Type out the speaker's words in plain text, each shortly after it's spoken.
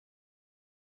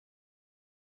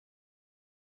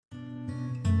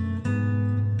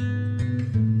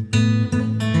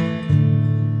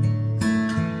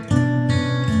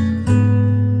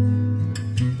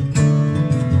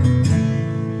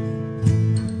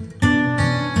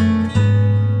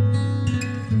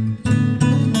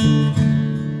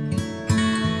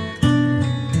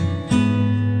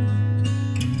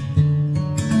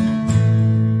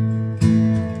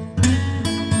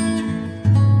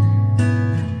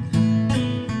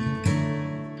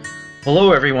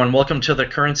Hello, everyone. Welcome to the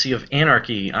Currency of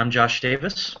Anarchy. I'm Josh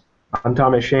Davis. I'm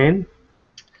Thomas Shane.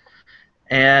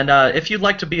 And if you'd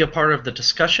like to be a part of the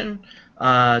discussion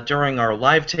during our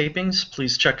live tapings,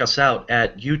 please check us out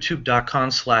at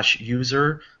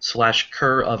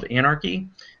youtube.com/user/Cur of Anarchy.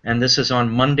 And this is on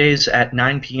Mondays at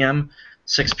 9 p.m.,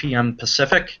 6 p.m.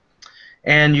 Pacific.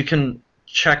 And you can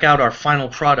check out our final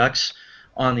products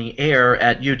on the air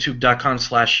at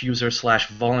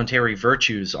youtube.com/user/voluntary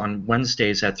virtues on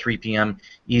Wednesdays at 3 p.m.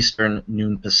 Eastern,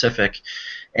 noon Pacific.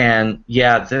 And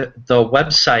yeah, the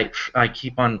website I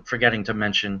keep on forgetting to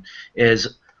mention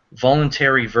is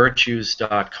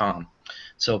voluntaryvirtues.com.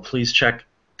 So please check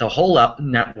the whole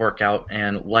network out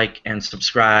and like and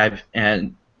subscribe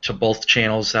and to both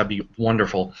channels. That'd be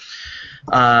wonderful.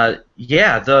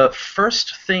 Yeah, the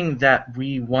first thing that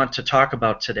we want to talk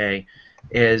about today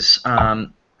is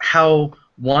how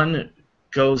one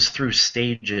goes through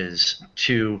stages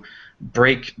to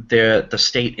break the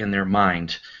state in their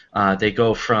mind. They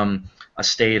go from a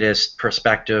statist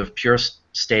perspective, pure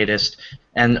statist,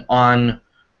 and on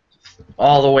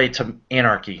all the way to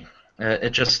anarchy.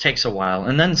 It just takes a while.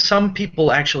 And then some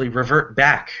people actually revert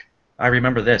back. I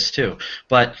remember this too.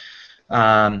 But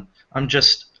I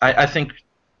think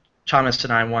Thomas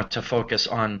and I want to focus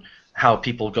on how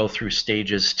people go through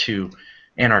stages to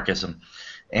anarchism.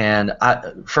 And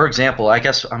for example, I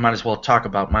guess I might as well talk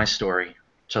about my story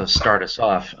to start us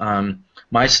off.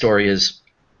 My story is,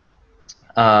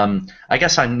 I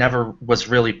guess I never was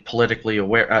really politically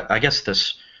aware. I guess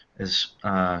this is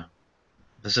kind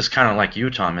of like you,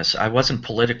 Thomas. I wasn't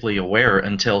politically aware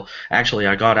until actually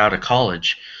I got out of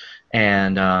college,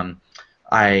 and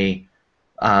I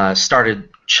started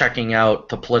checking out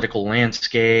the political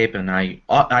landscape, and I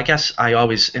guess I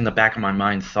always, in the back of my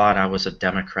mind, thought I was a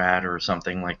Democrat or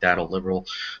something like that, a liberal.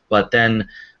 But then,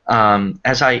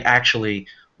 as I actually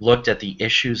looked at the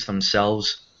issues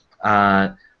themselves,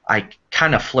 I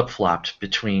kind of flip-flopped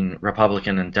between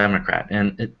Republican and Democrat,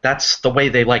 and that's the way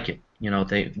they like it. You know,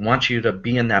 they want you to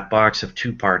be in that box of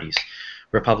two parties,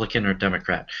 Republican or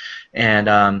Democrat. And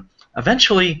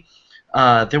eventually,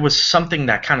 there was something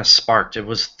that kind of sparked. There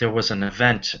was an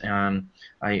event. I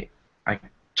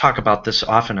talk about this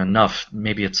often enough.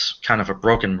 Maybe it's kind of a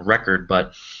broken record,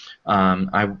 but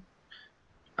in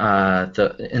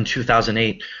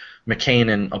 2008, McCain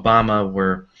and Obama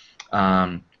were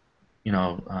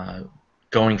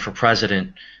going for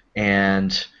president,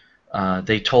 and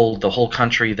they told the whole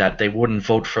country that they wouldn't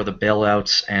vote for the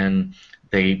bailouts, and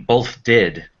they both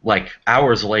did, like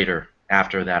hours later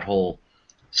after that whole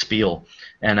spiel.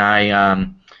 And I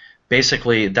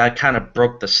basically, that kind of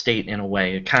broke the state in a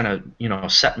way. It kind of,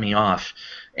 set me off.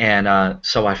 And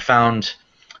so I found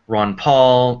Ron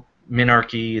Paul,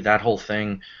 Minarchy, that whole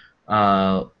thing,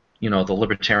 the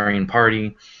Libertarian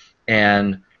Party.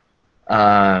 And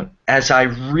as I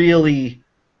really,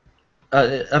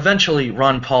 eventually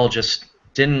Ron Paul just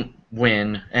didn't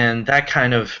win, and that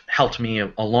kind of helped me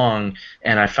along,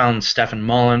 and I found Stefan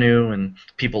Molyneux and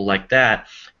people like that.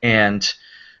 And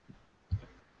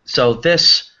so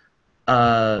this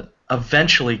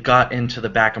eventually got into the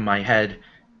back of my head,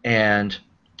 and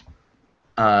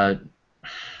yeah,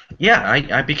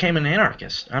 I became an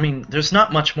anarchist. I mean, there's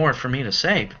not much more for me to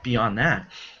say beyond that.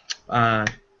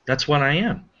 That's what I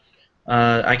am.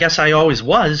 I guess I always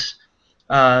was.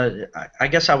 I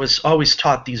guess I was always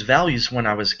taught these values when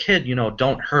I was a kid.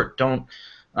 Don't hurt, don't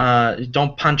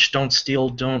punch, don't steal,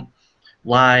 don't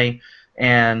lie,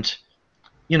 and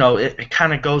it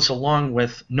kind of goes along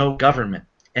with no government.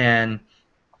 And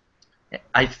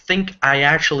I think I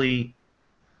actually,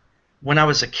 when I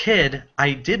was a kid,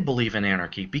 I did believe in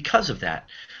anarchy because of that.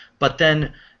 But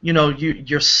then,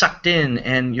 you're sucked in,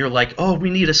 and you're like, oh, we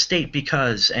need a state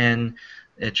because, and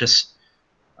it just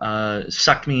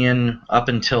sucked me in up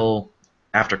until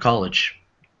after college,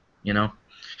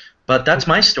 But that's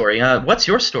my story. What's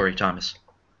your story, Thomas?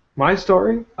 My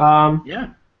story,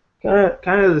 Yeah.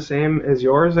 kind of the same as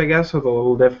yours, I guess, with a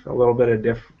little bit of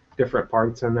different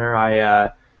parts in there.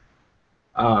 I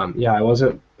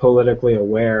wasn't politically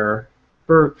aware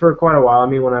for quite a while. I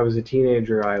mean, when I was a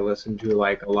teenager, I listened to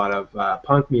like a lot of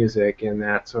punk music and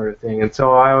that sort of thing, and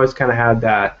so I always kind of had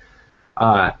that,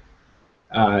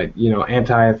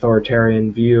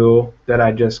 anti-authoritarian view that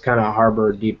I just kind of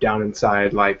harbored deep down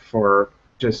inside, like for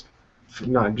just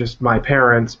not just my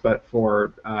parents, but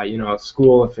for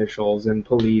school officials and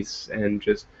police and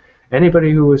just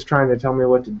anybody who was trying to tell me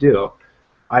what to do.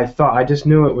 I just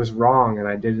knew it was wrong, and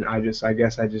I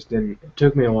guess I just didn't. It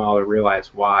took me a while to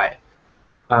realize why.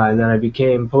 And then I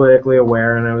became politically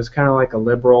aware, and I was kind of like a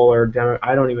liberal or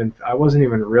I wasn't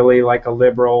even really like a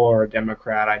liberal or a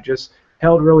Democrat. I just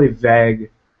held really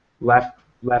vague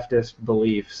leftist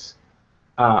beliefs.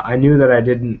 I knew that I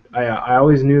didn't. I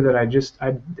always knew that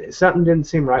something didn't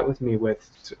seem right with me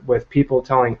with people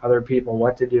telling other people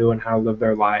what to do and how to live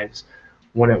their lives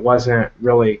when it wasn't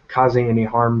really causing any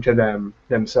harm to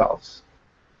themselves.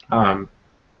 Right.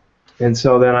 And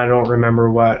so then I don't remember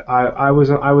what I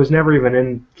was never even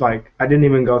in, like, I didn't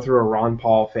even go through a Ron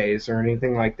Paul phase or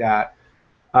anything like that.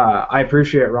 I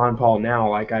appreciate Ron Paul now.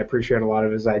 Like, I appreciate a lot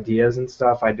of his ideas and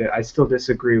stuff. I still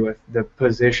disagree with the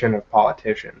position of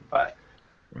politician, but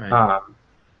Right. um,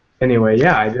 anyway,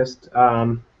 yeah. I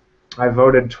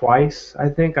voted twice. I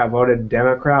think I voted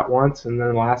Democrat once, and then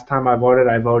the last time I voted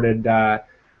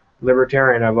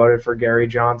Libertarian. I voted for Gary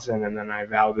Johnson, and then I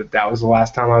vowed that that was the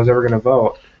last time I was ever going to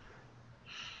vote.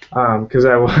 Because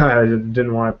I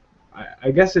didn't want to.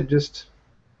 I guess it just,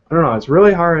 I don't know. It's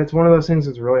really hard. It's one of those things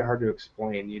that's really hard to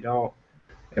explain. You don't.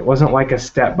 It wasn't like a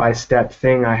step-by-step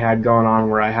thing I had going on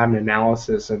where I had an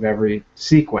analysis of every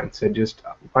sequence. It just,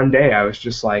 one day I was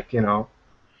just like,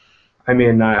 I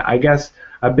mean, I guess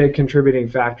a big contributing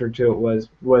factor to it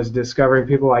was discovering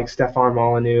people like Stefan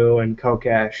Molyneux and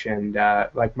Kokesh and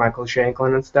like Michael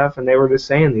Shanklin and stuff, and they were just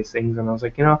saying these things, and I was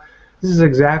like,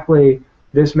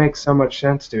 this makes so much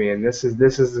sense to me, and this is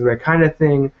the kind of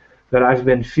thing that I've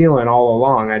been feeling all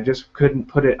along. I just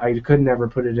I could never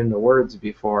put it into words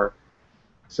before.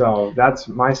 So that's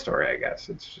my story, I guess.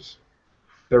 It's just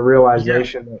the Yeah.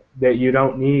 realization that you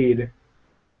don't need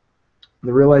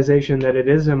the realization that it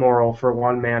is immoral for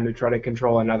one man to try to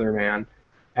control another man,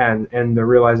 and the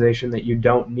realization that you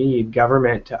don't need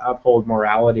government to uphold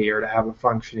morality or to have a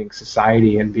functioning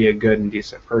society and be a good and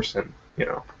decent person.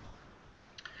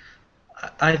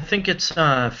 I think it's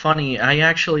funny. I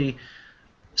actually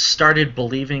started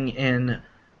believing in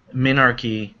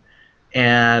minarchy,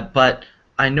 but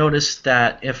I noticed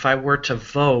that if I were to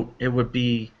vote, it would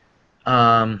be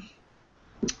um,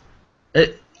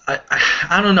 it,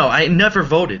 I don't know. I never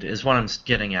voted, is what I'm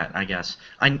getting at, I guess.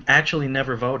 I actually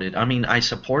never voted. I mean, I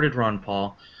supported Ron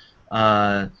Paul,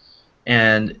 uh,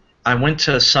 and I went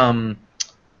to some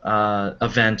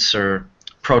events or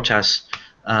protests.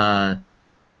 Uh,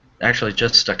 Actually,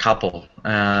 just a couple,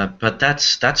 but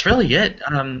that's really it.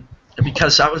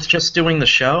 Because I was just doing the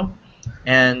show,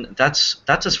 and that's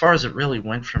as far as it really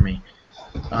went for me.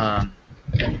 Um,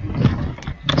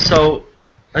 so,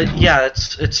 yeah,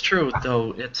 it's true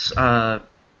though. It's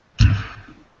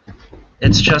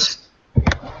just,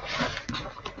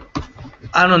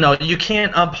 I don't know. You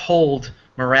can't uphold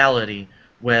morality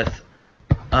with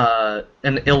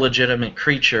an illegitimate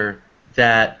creature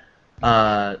that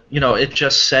it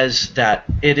just says that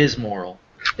it is moral.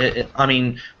 I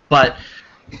mean, but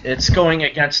it's going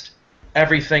against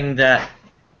everything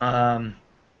um,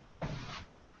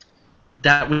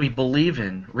 that we believe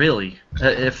in, really,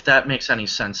 if that makes any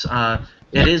sense.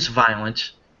 It is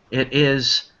violent. It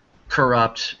is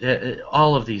corrupt.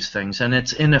 All of these things, and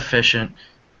it's inefficient.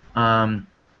 Um,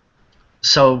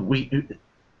 so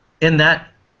in that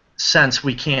sense,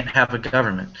 we can't have a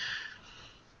government.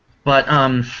 But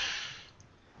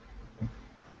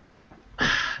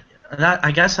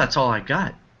I guess that's all I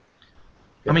got.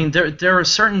 I mean, there are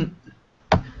certain.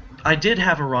 I did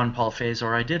have a Ron Paul phase,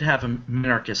 or I did have a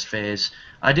minarchist phase.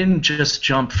 I didn't just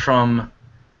jump from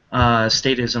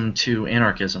statism to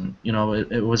anarchism.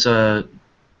 It was a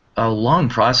long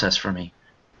process for me.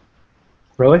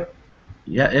 Really?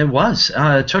 Yeah, it was.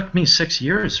 It took me 6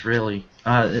 years, really.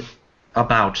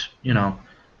 About.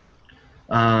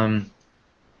 Um,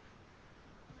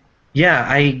 yeah,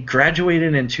 I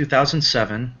graduated in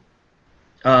 2007.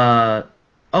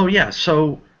 Oh yeah,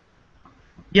 so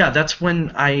yeah, that's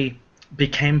when I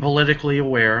became politically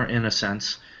aware in a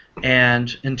sense.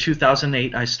 And in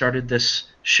 2008, I started this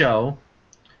show,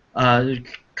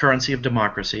 Currency of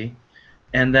Democracy,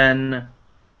 and then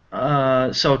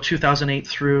so 2008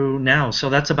 through now, so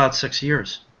that's about 6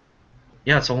 years.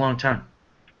 Yeah, it's a long time.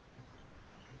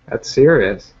 That's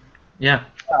serious. Yeah.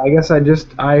 I guess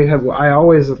I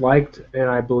always liked and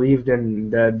I believed in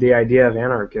the idea of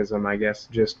anarchism. I guess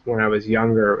just when I was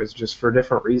younger, it was just for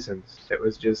different reasons. It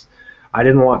was just I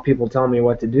didn't want people telling me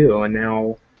what to do, and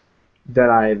now that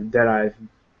I'm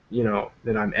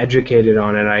educated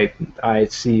on it, I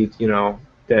see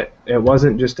that it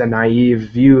wasn't just a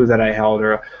naive view that I held,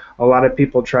 or a lot of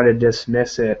people try to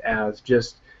dismiss it as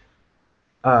just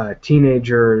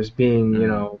teenagers being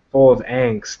full of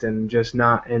angst and just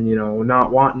not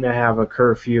wanting to have a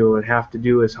curfew and have to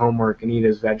do his homework and eat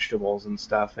his vegetables and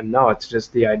stuff. And no, it's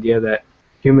just the idea that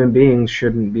human beings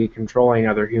shouldn't be controlling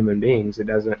other human beings. It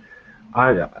doesn't.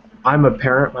 I'm a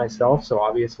parent myself, so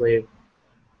obviously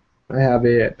I have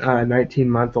a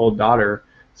 19-month-old daughter.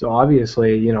 So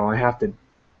obviously, I have to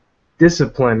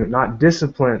discipline,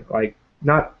 like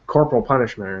not corporal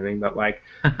punishment or anything, but like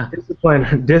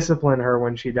discipline her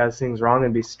when she does things wrong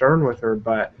and be stern with her.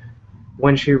 But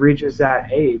when she reaches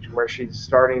that age where she's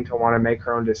starting to want to make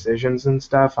her own decisions and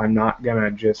stuff, I'm not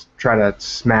gonna just try to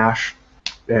smash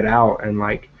it out and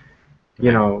like,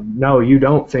 no, you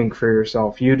don't think for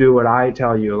yourself. You do what I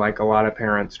tell you, like a lot of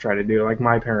parents try to do, like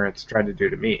my parents tried to do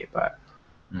to me. But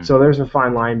so there's a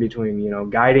fine line between,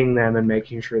 guiding them and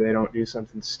making sure they don't do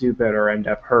something stupid or end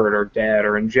up hurt or dead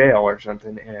or in jail or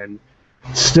something, and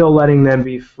still letting them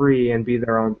be free and be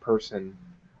their own person.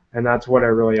 And that's what it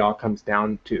really all comes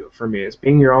down to for me, is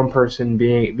being your own person,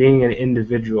 being an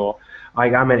individual.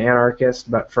 Like, I'm an anarchist,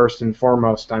 but first and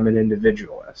foremost, I'm an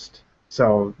individualist.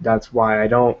 So that's why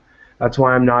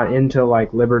I'm not into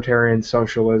like libertarian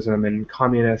socialism and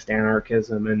communist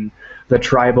anarchism and the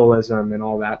tribalism and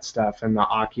all that stuff and the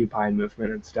Occupy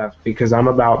movement and stuff, because I'm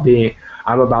about the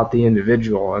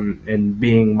individual and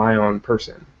being my own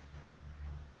person.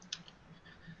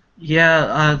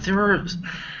 Yeah,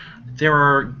 there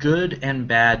are good and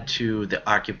bad to the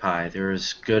Occupy. There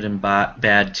is good and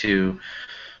bad to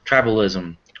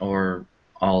tribalism or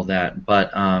all that.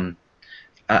 But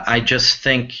I just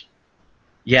think,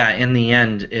 yeah, in the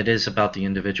end, it is about the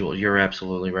individual. You're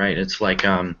absolutely right. It's like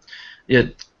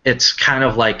it's kind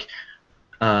of like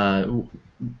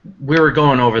we were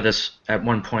going over this at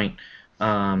one point.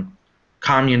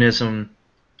 Communism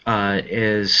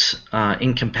is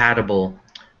incompatible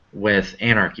with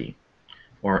anarchy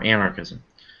or anarchism,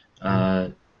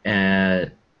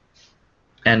 and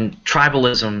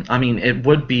tribalism. I mean, it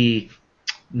would be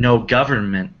no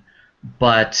government,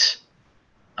 but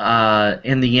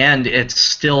in the end,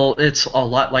 it's a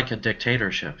lot like a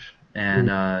dictatorship,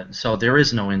 and so there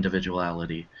is no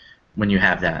individuality when you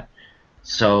have that.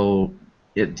 So,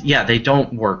 they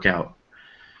don't work out.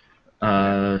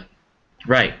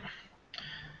 Right.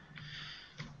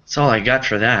 That's all I got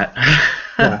for that.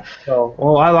 Yeah. So,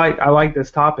 well, I like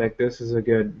this topic. This is a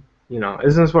good,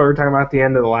 isn't this what we were talking about at the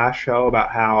end of the last show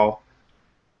about how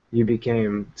you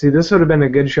became? See, this would have been a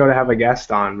good show to have a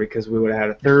guest on, because we would have had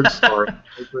a third story.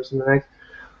 Person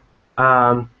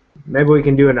tonight. Maybe we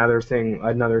can do another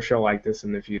show like this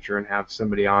in the future and have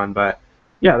somebody on. But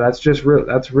yeah, that's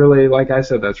really, like I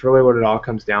said, that's really what it all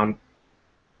comes down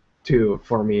to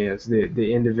for me, is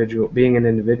the individual, being an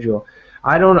individual.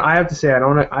 I have to say,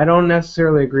 I don't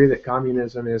necessarily agree that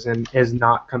communism is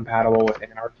not compatible with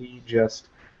anarchy.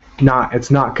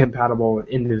 It's not compatible with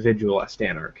individualist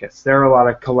anarchists. There are a lot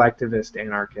of collectivist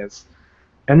anarchists,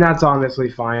 and that's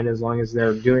honestly fine as long as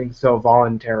they're doing so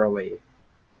voluntarily,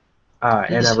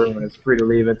 and everyone is free to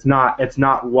leave. It's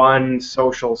not one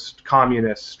social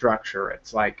communist structure.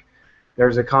 It's like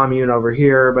there's a commune over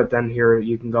here, but then here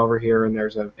you can go over here, and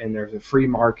there's a free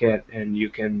market, and you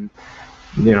can.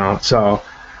 So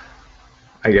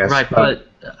I guess. Right, but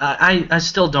I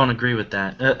still don't agree with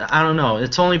that. I don't know.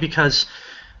 It's only because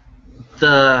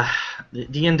the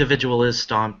individual is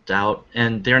stomped out,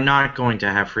 and they're not going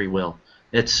to have free will.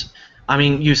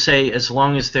 You say as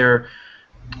long as they're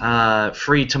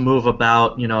free to move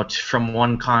about, from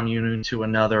one commune to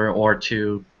another or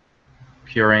to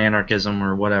pure anarchism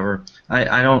or whatever.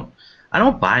 I don't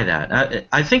buy that.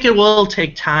 I think it will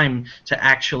take time to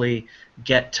actually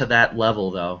get to that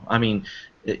level, though. I mean,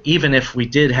 even if we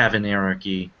did have an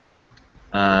anarchy,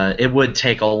 it would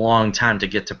take a long time to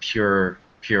get to pure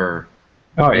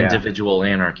individual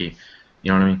anarchy.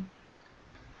 You know what I mean?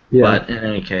 Yeah. But in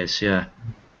any case, yeah.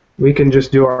 We can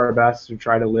just do our best to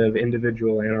try to live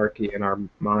individual anarchy in our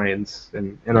minds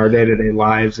and in our day-to-day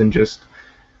lives, and just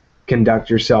conduct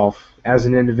yourself as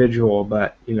an individual,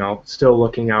 but still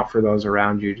looking out for those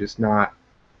around you, just not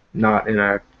in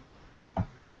a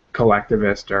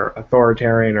collectivist or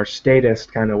authoritarian or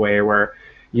statist kind of way where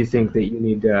you think that you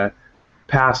need to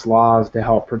pass laws to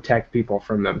help protect people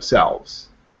from themselves.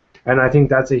 And I think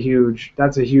that's a huge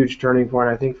turning point.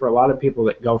 I think for a lot of people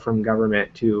that go from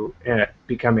government to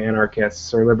become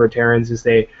anarchists or libertarians, is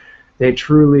they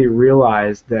truly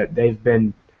realize that they've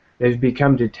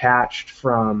become detached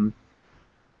from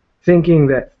thinking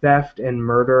that theft and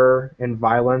murder and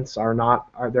violence are not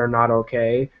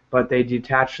okay, but they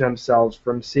detach themselves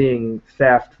from seeing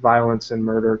theft, violence, and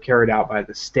murder carried out by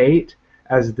the state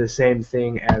as the same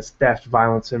thing as theft,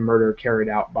 violence, and murder carried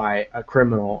out by a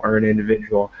criminal or an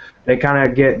individual. They kind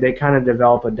of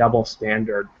develop a double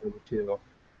standard for the two,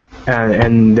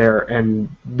 and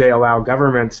they allow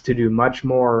governments to do much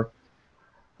more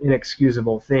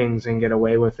inexcusable things and get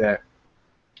away with it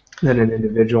than an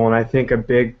individual. And I think a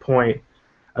big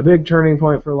turning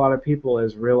point for a lot of people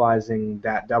is realizing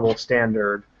that double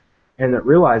standard and that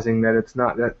realizing that it's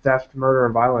not that theft, murder,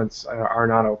 and violence are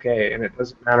not okay, and it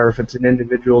doesn't matter if it's an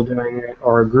individual doing it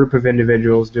or a group of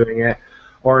individuals doing it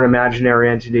or an imaginary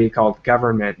entity called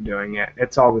government doing it.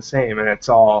 It's all the same, and it's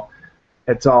all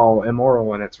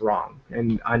immoral and it's wrong.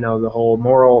 And I know the whole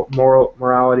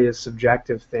morality is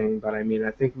subjective thing, but I mean I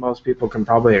think most people can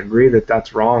probably agree that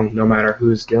that's wrong no matter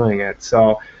who's doing it.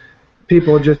 So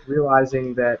people just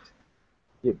realizing that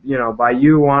by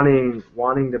you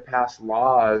wanting to pass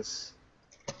laws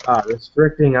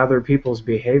restricting other people's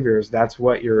behaviors, that's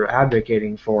what you're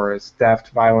advocating for is theft,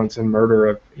 violence, and murder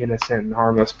of innocent and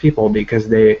harmless people because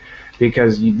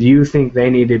you think they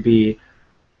need to be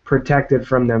protected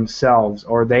from themselves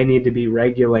or they need to be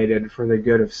regulated for the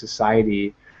good of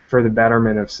society, for the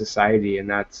betterment of society, and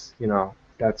that's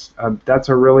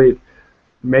a really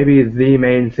maybe the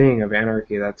main thing of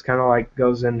anarchy. That's kind of like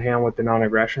goes in hand with the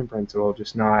non-aggression principle,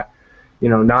 just not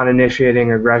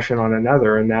initiating aggression on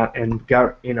another,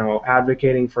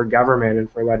 advocating for government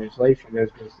and for legislation is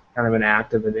just kind of an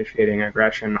act of initiating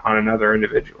aggression on another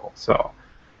individual. So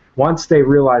once they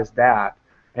realize that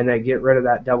and they get rid of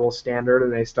that double standard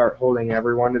and they start holding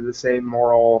everyone to the same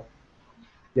moral,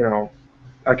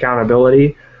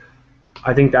 accountability,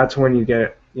 I think that's when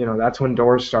that's when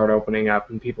doors start opening up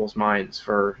in people's minds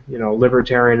for,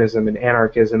 libertarianism and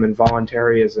anarchism and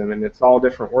voluntarism, and it's all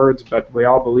different words, but we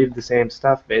all believe the same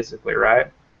stuff basically, right?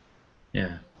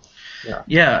 Yeah. Yeah.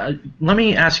 Yeah. Let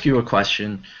me ask you a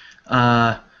question.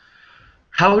 How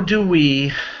do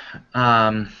we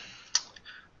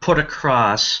put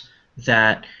across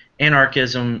that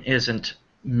anarchism isn't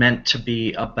meant to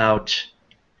be about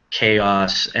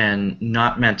chaos and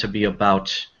not meant to be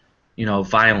about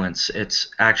violence? It's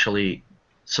actually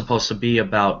supposed to be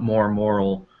about a more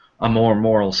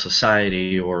moral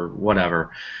society or whatever.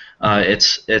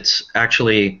 It's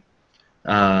actually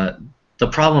the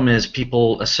problem is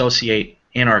people associate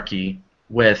anarchy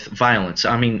with violence.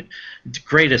 I mean, the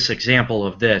greatest example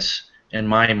of this in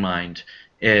my mind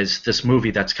is this movie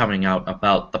that's coming out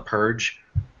about the Purge.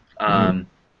 They're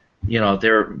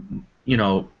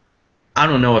I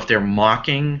don't know if they're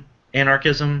mocking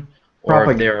anarchism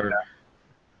or if they're.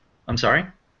 I'm sorry?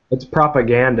 It's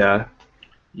propaganda.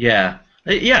 Yeah.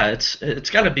 Yeah, it's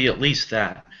got to be at least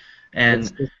that.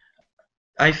 And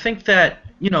I think that,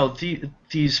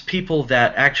 these people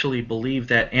that actually believe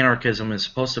that anarchism is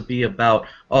supposed to be about,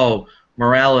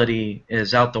 morality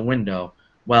is out the window.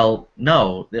 Well,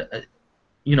 no.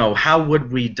 How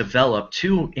would we develop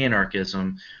to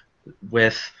anarchism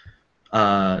with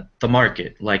the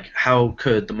market? Like, how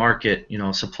could the market,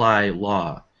 supply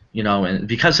law? And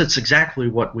because it's exactly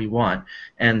what we want,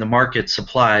 and the market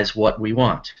supplies what we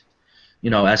want,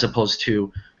 as opposed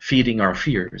to feeding our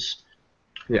fears.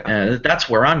 Yeah. That's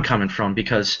where I'm coming from,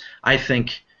 because I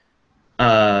think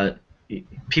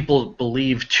people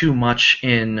believe too much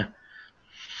in,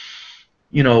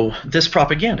 this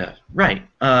propaganda. Right.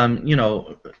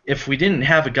 If we didn't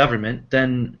have a government,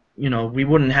 then, we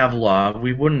wouldn't have law.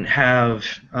 We wouldn't have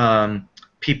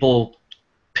people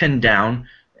pinned down,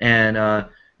 and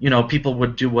people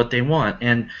would do what they want.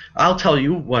 And I'll tell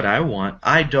you what I want.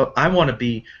 I want to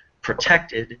be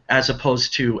protected as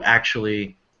opposed to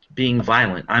actually being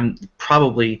violent. I'm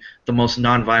probably the most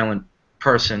nonviolent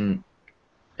person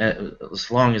as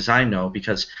long as I know,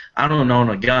 because I don't own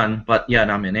a gun, but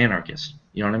yet I'm an anarchist.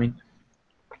 You know what I mean?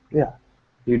 Yeah.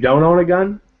 You don't own a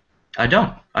gun? I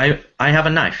don't. I have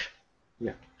a knife.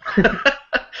 Yeah.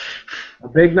 A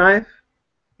big knife?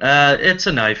 It's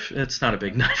a knife. It's not a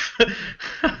big knife.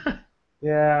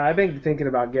 Yeah, I've been thinking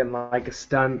about getting like a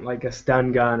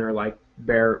stun gun or like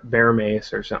bear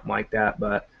mace or something like that,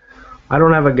 but I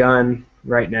don't have a gun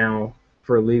right now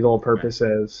for legal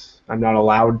purposes. I'm not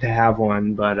allowed to have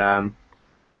one, but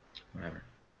Whatever.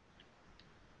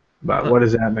 But what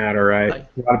does that matter, right? A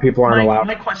lot of people aren't allowed.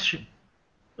 My question,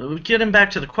 getting back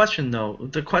to the question though,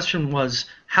 the question was,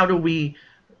 how do we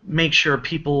make sure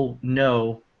people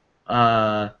know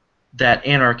that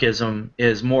anarchism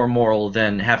is more moral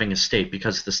than having a state,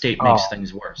 because the state makes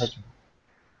things worse?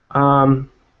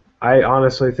 I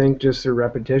honestly think just through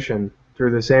repetition,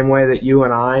 through the same way that you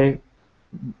and I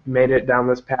made it down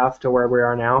this path to where we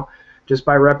are now, just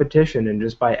by repetition and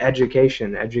just by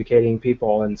educating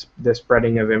people and the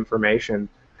spreading of information.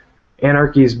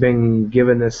 Anarchy's been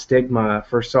given this stigma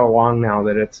for so long now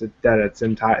that it's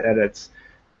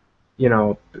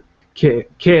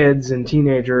kids and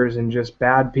teenagers and just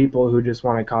bad people who just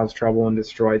want to cause trouble and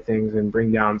destroy things and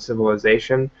bring down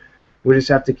civilization. We just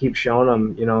have to keep showing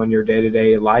them, in your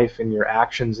day-to-day life, in your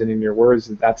actions and in your words,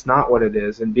 that that's not what it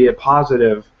is, and be a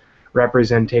positive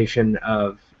representation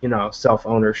of,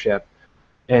 self-ownership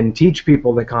and teach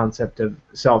people the concept of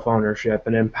self-ownership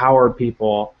and empower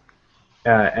people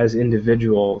as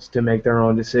individuals to make their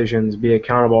own decisions, be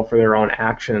accountable for their own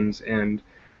actions, and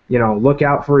look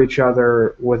out for each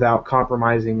other without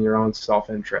compromising your own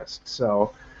self-interest.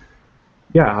 So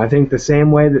yeah, I think the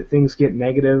same way that things get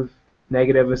negative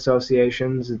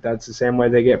associations, that's the same way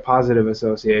they get positive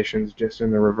associations, just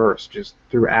in the reverse, just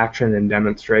through action and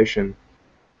demonstration.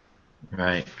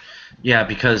 Right. Yeah,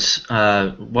 because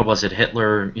what was it?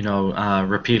 Hitler,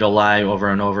 repeat a lie over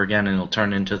and over again, and it'll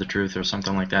turn into the truth, or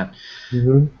something like that.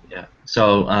 Hmm. Yeah.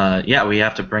 So yeah, we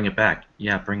have to bring it back.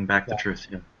 Yeah, bring back the Yeah. truth.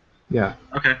 Yeah. Yeah.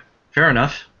 Okay. Fair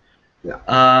enough. Yeah.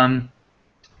 Um,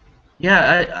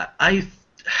 yeah, I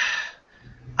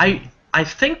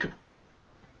think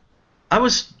I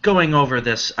was going over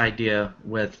this idea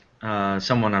with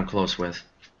someone I'm close with,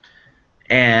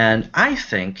 and I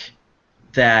think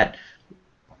that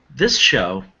this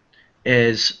show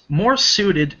is more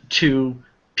suited to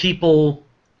people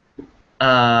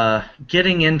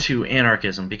getting into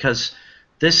anarchism, because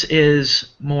this is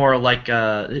more like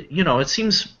it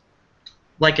seems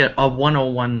like a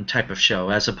 101 type of show,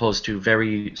 as opposed to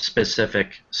very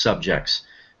specific subjects.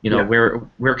 Yeah.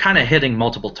 We're kind of hitting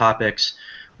multiple topics.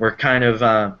 We're kind of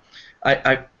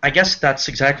I guess that's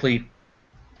exactly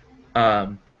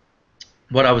um,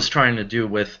 what I was trying to do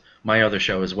with my other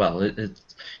show as well. It's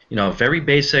very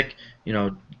basic.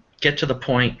 Get to the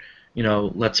point.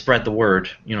 Let's spread the word.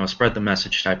 Spread the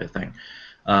message type of thing.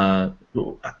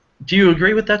 Do you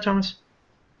agree with that, Thomas?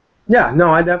 Yeah,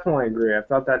 no, I definitely agree. I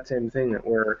thought that same thing, that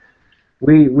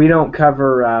we don't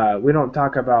cover we don't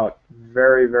talk about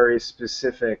very, very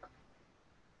specific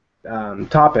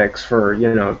topics for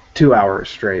 2 hours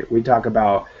straight. We talk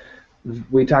about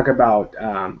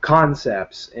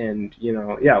concepts, and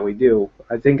yeah, we do.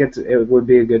 I think it would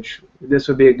be a good this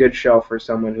would be a good show for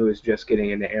someone who is just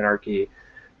getting into anarchy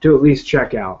to at least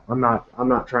check out. I'm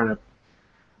not trying to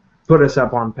put us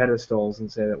up on pedestals and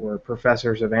say that we're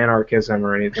professors of anarchism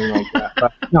or anything like that.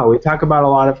 But no, we talk about a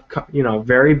lot of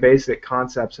very basic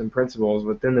concepts and principles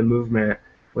within the movement,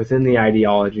 within the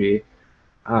ideology,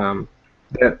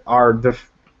 that are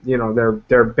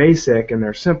they're basic and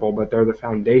they're simple, but they're the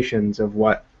foundations of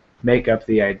what make up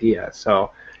the idea.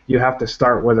 So you have to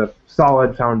start with a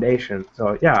solid foundation.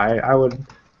 So yeah, I would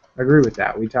agree with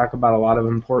that. We talk about a lot of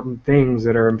important things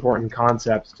that are important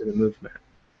concepts to the movement.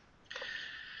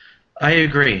 I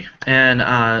agree, and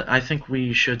I think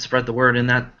we should spread the word in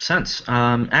that sense.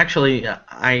 Actually,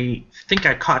 I think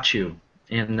I caught you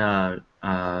in kind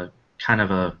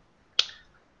of a.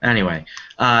 Anyway,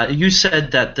 you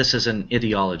said that this is an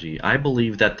ideology. I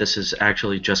believe that this is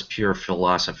actually just pure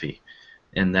philosophy,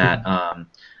 in that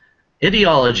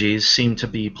ideologies seem to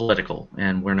be political,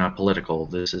 and we're not political.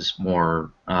 This is more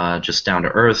just down to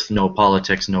earth, no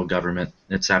politics, no government.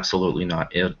 It's absolutely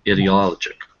not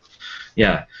ideologic.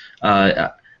 Yeah. I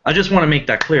just want to make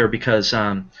that clear, because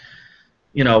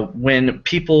when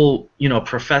people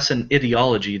profess an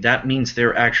ideology, that means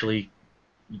they're actually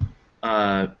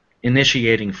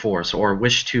initiating force, or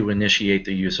wish to initiate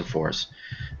the use of force.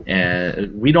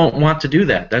 And we don't want to do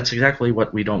that. That's exactly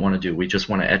what we don't want to do. We just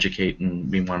want to educate, and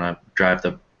we want to drive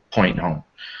the point home.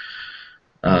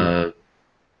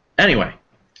 Anyway,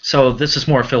 so this is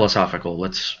more philosophical.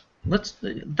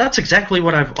 That's exactly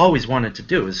what I've always wanted to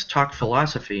do, is talk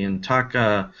philosophy and talk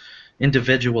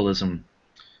individualism.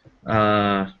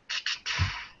 Oh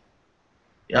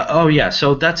yeah,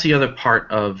 so that's the other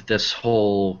part of this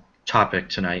whole topic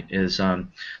tonight, is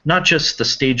not just the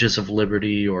stages of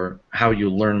liberty, or how you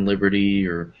learn liberty,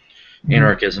 or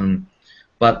anarchism,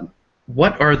 but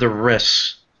what are the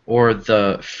risks or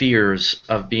the fears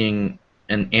of being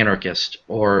an anarchist,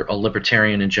 or a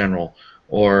libertarian in general,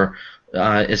 or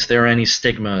is there any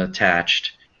stigma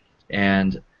attached?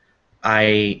 And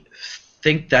I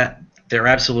think that there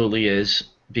absolutely is,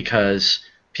 because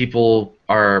people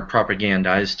are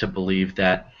propagandized to believe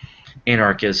that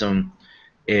anarchism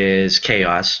is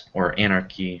chaos, or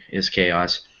anarchy is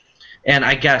chaos. And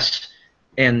I guess,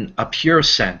 in a pure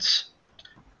sense,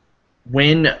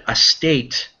 when a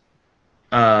state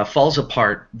falls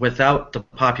apart without the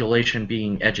population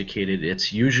being educated,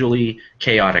 it's usually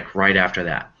chaotic right after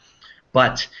that.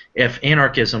 But if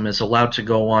anarchism is allowed to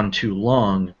go on too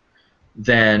long,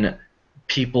 then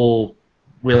people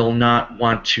will not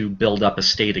want to build up a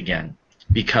state again,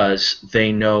 because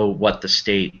they know what the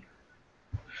state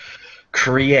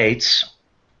creates,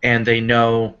 and they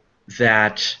know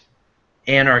that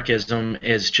anarchism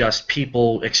is just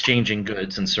people exchanging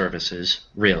goods and services,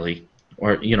 really.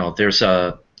 Or, there's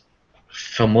an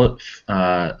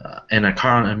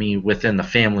economy within the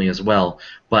family as well.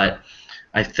 But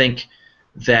I think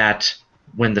that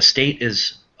when the state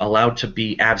is allowed to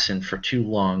be absent for too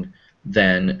long,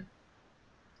 then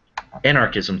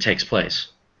anarchism takes place,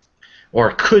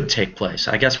 or could take place.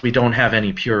 I guess we don't have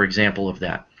any pure example of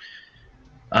that.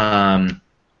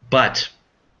 But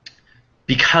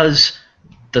because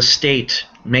the state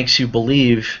makes you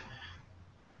believe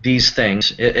these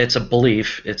things, it's a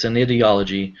belief, it's an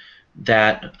ideology,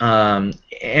 that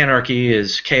anarchy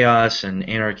is chaos and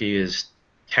anarchy is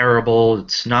terrible,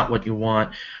 it's not what you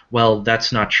want. Well,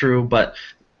 that's not true, but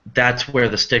that's where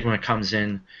the stigma comes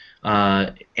in.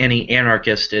 Any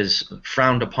anarchist is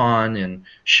frowned upon and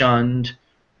shunned.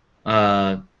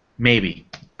 Maybe.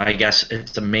 I guess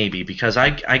it's a maybe, because I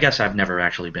guess I've never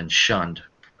actually been shunned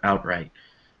outright.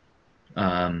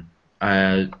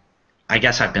 I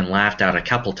guess I've been laughed at a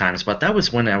couple times, but that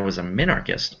was when I was a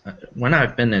minarchist. When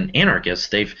I've been an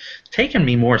anarchist, they've taken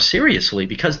me more seriously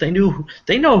because they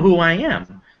know who I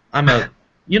am. I'm a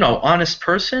honest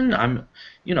person. I'm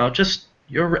just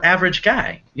your average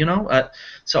guy.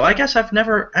 So I guess I've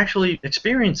never actually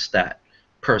experienced that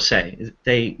per se.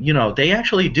 They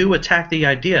actually do attack the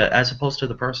idea as opposed to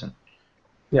the person.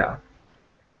 Yeah.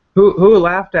 Who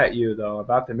laughed at you though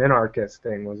about the minarchist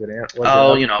thing? Was it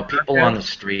People on the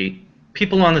street.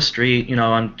 People on the street.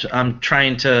 I'm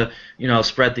trying to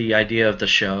spread the idea of the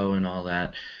show and all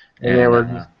that. And they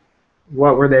were.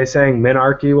 What were they saying?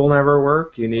 Minarchy will never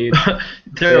work. You need.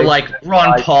 They're like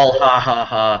Ron Paul, ha ha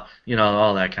ha.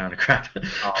 All that kind of crap.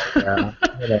 Oh yeah,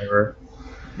 whatever.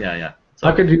 Yeah.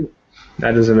 How could you?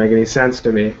 That doesn't make any sense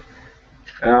to me.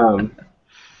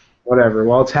 Whatever.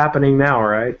 Well, it's happening now,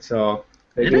 right? So.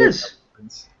 It is.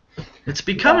 It's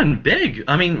becoming big.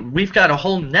 I mean, we've got a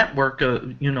whole network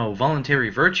of voluntary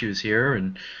virtues here,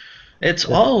 and it's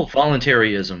all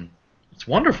voluntarism. It's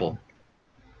wonderful.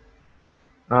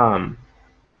 So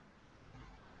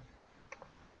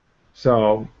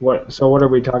what are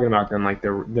we talking about then? Like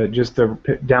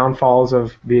the downfalls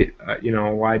of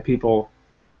why people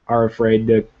are afraid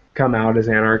to come out as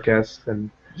anarchists and.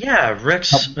 Yeah,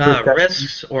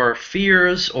 risks or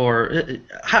fears, or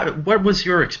what was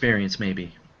your experience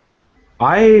maybe?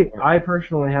 I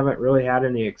personally haven't really had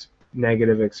any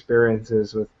negative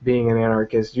experiences with being an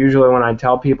anarchist. Usually when I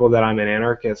tell people that I'm an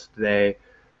anarchist, I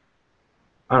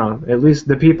don't know, at least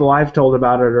the people I've told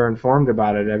about it or informed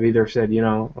about it have either said,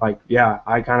 yeah,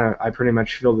 I pretty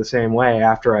much feel the same way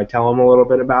after I tell them a little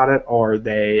bit about it, or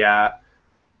they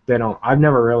don't. I've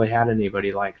never really had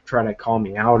anybody like try to call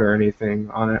me out or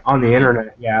anything on the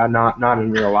internet. Yeah, not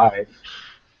in real life.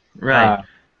 Right.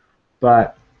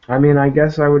 But I mean, I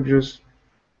guess I would just.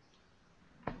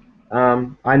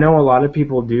 I know a lot of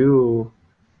people do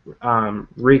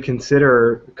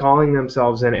reconsider calling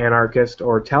themselves an anarchist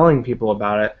or telling people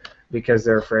about it because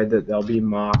they're afraid that they'll be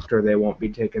mocked or they won't be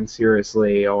taken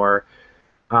seriously, or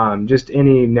just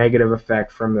any negative effect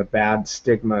from the bad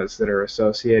stigmas that are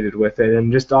associated with it,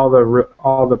 and just all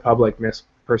the public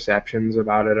misperceptions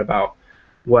about it, about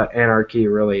what anarchy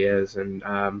really is, and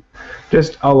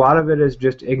just a lot of it is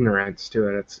just ignorance to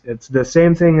it. It's the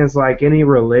same thing as like any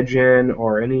religion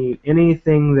or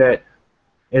anything that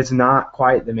is not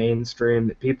quite the mainstream,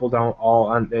 that people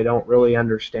they don't really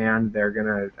understand. They're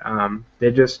gonna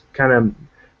they just kind of.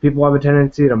 People have a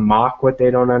tendency to mock what they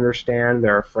don't understand.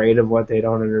 They're afraid of what they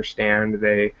don't understand.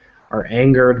 They are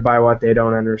angered by what they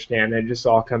don't understand. It just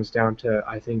all comes down to,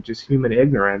 I think, just human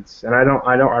ignorance. And I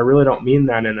really don't mean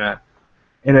that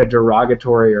in a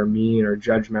derogatory or mean or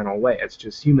judgmental way. It's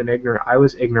just human ignorance. I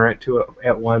was ignorant to it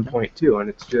at one point too,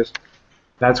 and it's just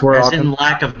that's where. As in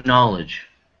lack of knowledge.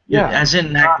 Yeah. As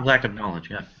in lack of knowledge.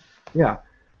 Yeah. Yeah.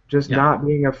 Just not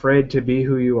being afraid to be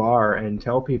who you are and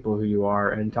tell people who you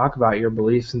are and talk about your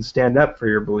beliefs and stand up for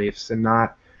your beliefs, and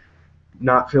not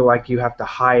feel like you have to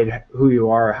hide who you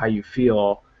are or how you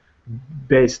feel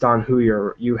based on who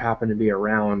you happen to be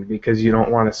around, because you don't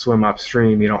want to swim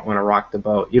upstream, you don't want to rock the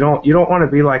boat. You don't want to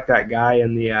be like that guy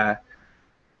in the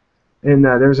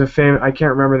there's a I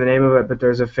can't remember the name of it, but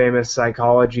there's a famous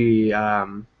psychology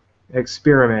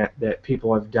experiment that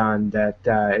people have done that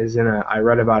is I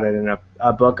read about it in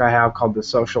a book I have called The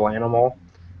Social Animal.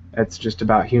 It's just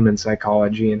about human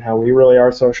psychology and how we really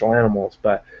are social animals.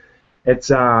 But it's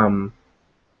so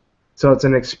it's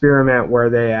an experiment where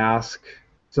they ask.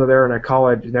 So they're in a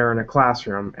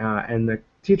classroom, and the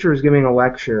teacher is giving a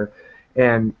lecture,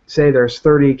 and say there's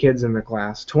 30 kids in the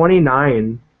class.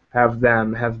 29 of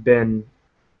them have been.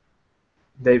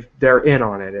 They're in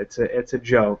on it. It's a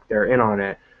joke. They're in on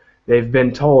it. They've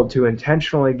been told to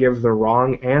intentionally give the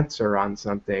wrong answer on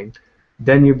something.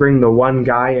 Then you bring the one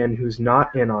guy in who's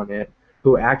not in on it,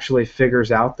 who actually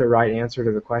figures out the right answer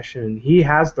to the question, and he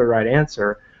has the right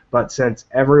answer, But since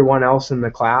everyone else in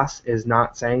the class is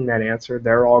not saying that answer,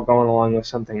 they're all going along with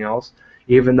something else,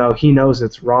 even though he knows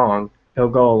it's wrong, he'll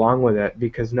go along with it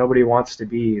because nobody wants to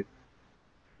be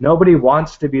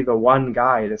the one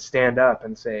guy to stand up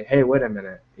and say, hey, wait a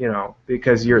minute,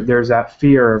 because there's that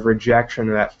fear of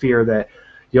rejection, that fear that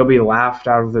you'll be laughed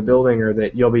out of the building or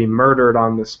that you'll be murdered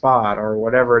on the spot or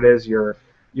whatever it is you're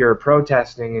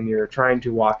protesting and you're trying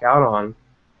to walk out on.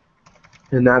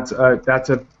 And that's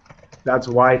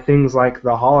why things like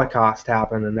the Holocaust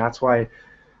happen, and that's why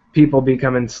people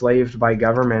become enslaved by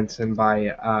governments and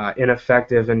by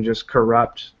ineffective and just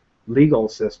corrupt legal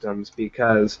systems,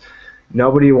 because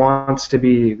nobody wants to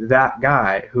be that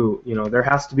guy who, there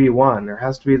has to be one. There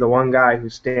has to be the one guy who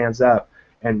stands up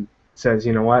and says,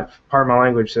 you know what, part of my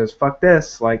language says, fuck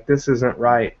this, like, this isn't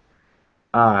right.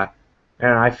 And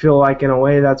I feel like in a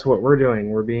way that's what we're doing.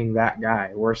 We're being that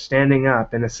guy. We're standing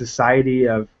up in a society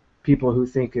of people who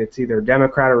think it's either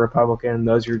Democrat or Republican,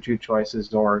 those are your two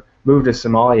choices, or move to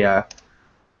Somalia.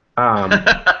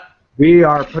 We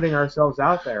are putting ourselves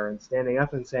out there and standing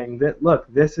up and saying that,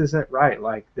 look, this isn't right.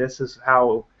 Like, this is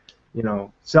how,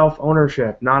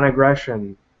 self-ownership,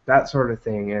 non-aggression, that sort of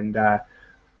thing. And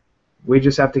we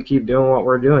just have to keep doing what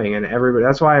we're doing. And everybody,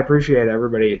 that's why I appreciate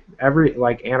everybody, every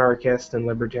like anarchist and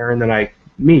libertarian that I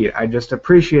meet. I just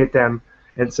appreciate them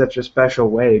in such a special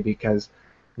way, because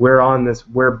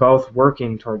we're both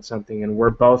working towards something, and we're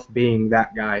both being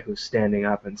that guy who's standing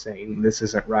up and saying this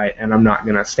isn't right, and I'm not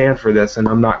going to stand for this, and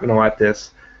I'm not going to let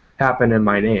this happen in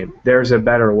my name. There's a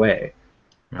better way.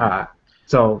 Right.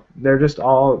 So they're just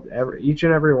each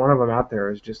and every one of them out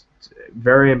there is just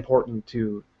very important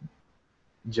to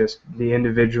just the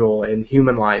individual in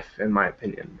human life, in my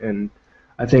opinion. And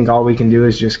I think all we can do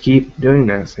is just keep doing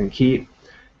this and keep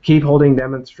holding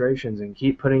demonstrations and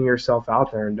keep putting yourself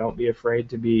out there, and don't be afraid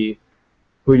to be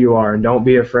who you are, and don't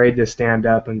be afraid to stand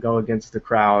up and go against the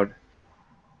crowd.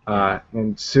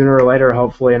 And sooner or later,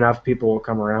 hopefully enough people will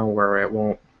come around where it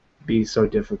won't be so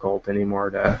difficult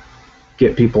anymore to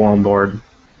get people on board.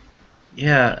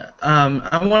 Yeah,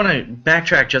 I want to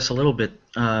backtrack just a little bit.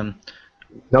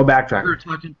 No backtrack. We were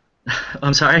talking.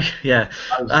 I'm sorry. Yeah.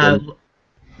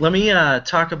 Let me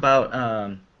talk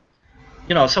about.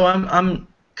 So I'm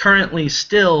currently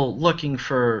still looking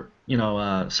for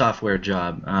a software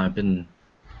job. I've been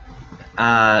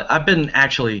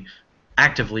actually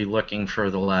actively looking for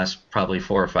the last probably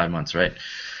 4 or 5 months, right?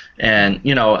 And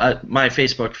my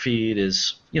Facebook feed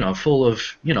is full of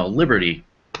liberty.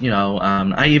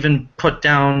 I even put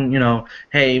down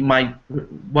hey,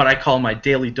 what I call my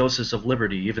daily doses of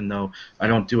liberty, even though I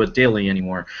don't do it daily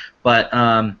anymore. But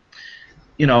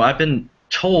I've been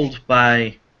told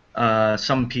by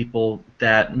some people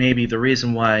that maybe the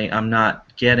reason why I'm not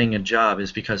getting a job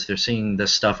is because they're seeing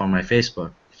this stuff on my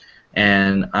Facebook,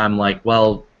 and I'm like,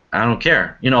 well, I don't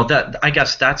care. That I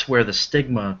guess that's where the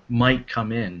stigma might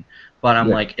come in. But I'm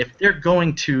like, if they're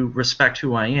going to respect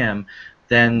who I am,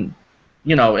 then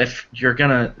if you're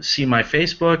gonna see my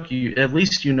Facebook, at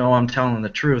least I'm telling the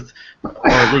truth, or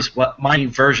at least what my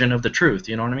version of the truth.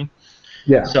 You know what I mean?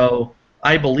 Yeah. So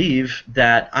I believe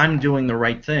that I'm doing the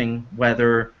right thing,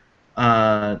 whether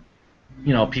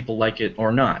people like it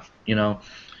or not.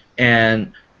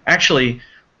 And actually,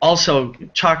 also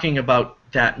talking about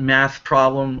that math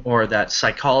problem or that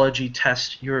psychology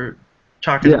test you're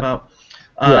talking about.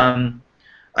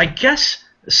 I guess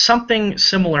something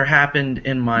similar happened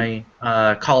in my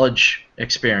college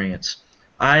experience.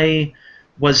 I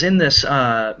was in this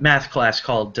math class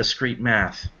called discrete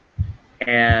math,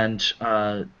 and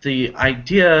the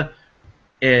idea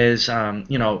is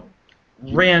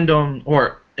random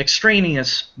or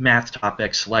extraneous math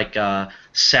topics like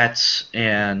sets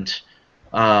and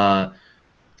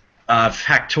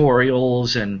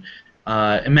factorials and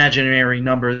imaginary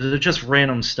numbers. They're just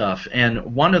random stuff.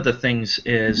 And one of the things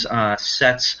is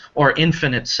sets or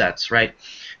infinite sets, right?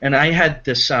 And I had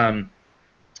this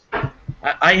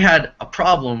I had a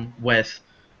problem with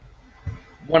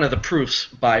one of the proofs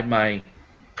by my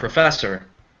professor.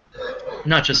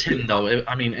 Not just him, though.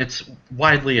 It's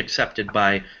widely accepted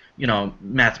by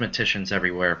mathematicians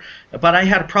everywhere. But I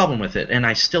had a problem with it, and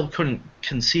I still couldn't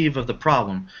conceive of the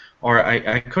problem, or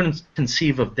I couldn't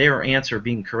conceive of their answer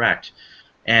being correct.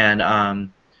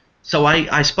 And so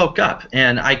I spoke up,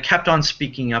 and I kept on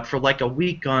speaking up for like a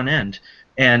week on end,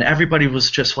 and everybody was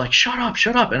just like, shut up,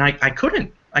 shut up, and I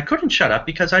couldn't shut up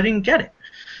because I didn't get it.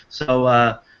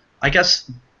 So I guess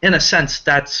in a sense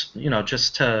that's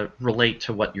just to relate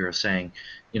to what you're saying.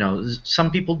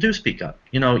 Some people do speak up,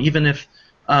 even if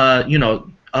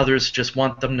others just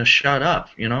want them to shut up.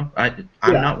 I'm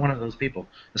not one of those people,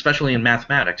 especially in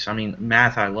mathematics.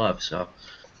 Math I love, so.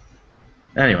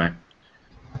 Anyway,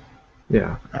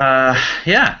 Yeah.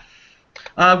 yeah.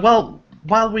 Well,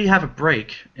 while we have a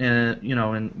break,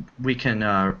 and we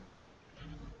can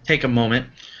take a moment,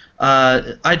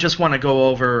 I just want to go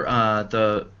over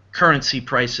the currency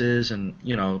prices and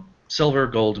silver,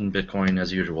 gold, and Bitcoin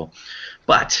as usual.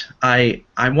 But I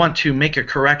want to make a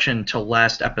correction to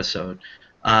last episode.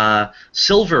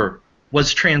 Silver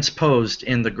was transposed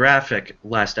in the graphic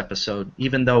last episode,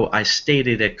 even though I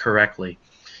stated it correctly.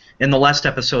 In the last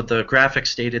episode, the graphic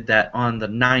stated that on the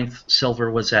 9th,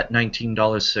 silver was at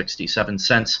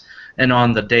 $19.67, and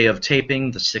on the day of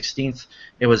taping, the 16th,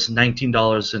 it was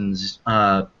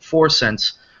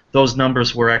 $19.04. Those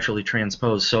numbers were actually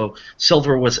transposed. So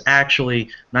silver was actually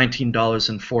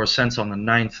 $19.04 on the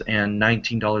 9th and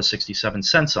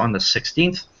 $19.67 on the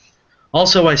 16th.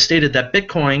 Also, I stated that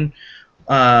Bitcoin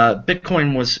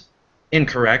was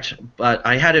incorrect, but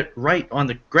I had it right on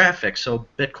the graphic. So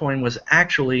Bitcoin was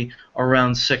actually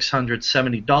around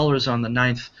 $670 on the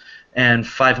 9th and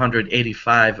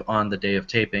 $585 on the day of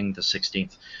taping, the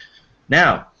 16th.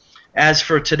 Now, as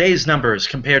for today's numbers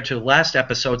compared to last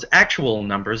episode's actual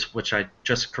numbers, which I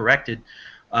just corrected,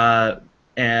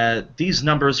 these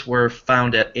numbers were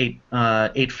found at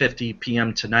 8:50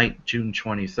 p.m. tonight, June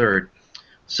 23rd.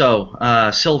 So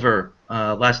silver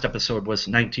last episode was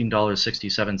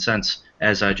 $19.67,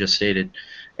 as I just stated,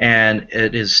 and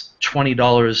it is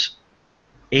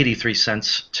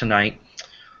 $20.83 tonight.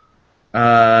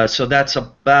 So that's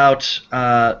about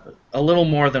a little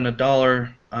more than a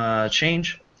dollar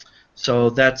change. So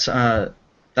that's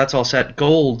all set.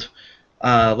 Gold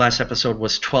last episode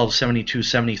was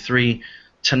 $12.72.73.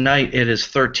 Tonight it is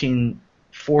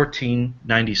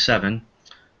 $13.14.97.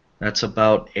 That's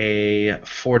about a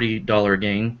 $40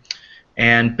 gain.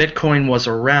 And Bitcoin was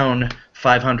around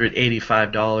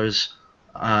 $585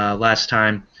 last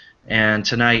time, and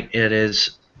tonight it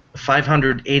is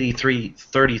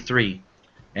 $583.33.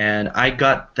 And I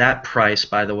got that price,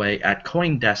 by the way, at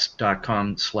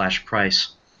coindesk.com/price.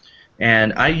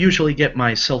 And I usually get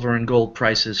my silver and gold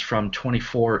prices from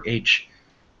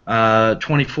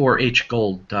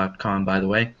 24hgold.com, by the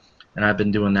way, and I've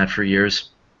been doing that for years.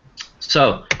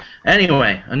 So,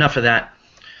 anyway, enough of that.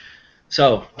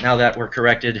 So, now that we're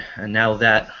corrected, and now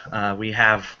that we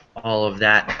have all of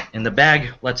that in the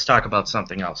bag, let's talk about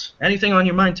something else. Anything on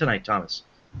your mind tonight, Thomas?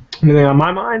 Anything on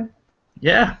my mind?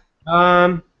 Yeah.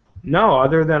 No,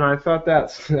 other than I thought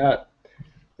that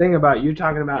thing about you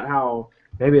talking about how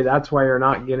maybe that's why you're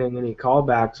not getting any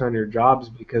callbacks on your jobs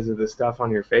because of the stuff on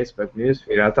your Facebook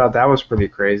newsfeed. I thought that was pretty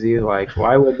crazy. Like,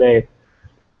 why would they?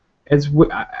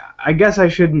 I guess I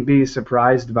shouldn't be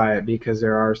surprised by it because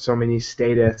there are so many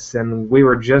statists, and we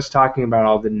were just talking about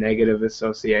all the negative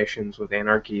associations with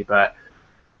anarchy. But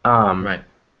Right.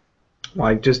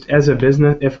 like, just as a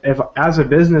business, if as a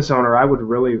business owner, I would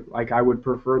really I would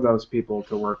prefer those people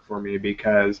to work for me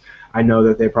because I know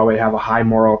that they probably have a high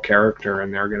moral character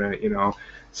and they're gonna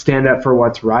stand up for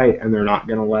what's right, and they're not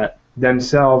gonna let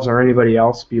themselves or anybody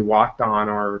else be walked on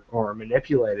or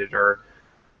manipulated or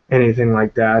anything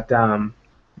like that.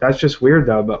 That's just weird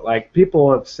though. But like,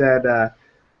 people have said the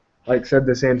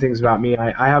same things about me.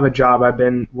 I have a job. I've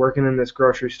been working in this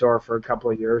grocery store for a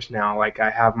couple of years now. Like, I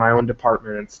have my own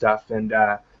department and stuff, and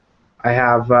I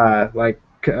have a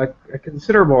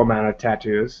considerable amount of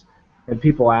tattoos. And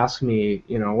people ask me,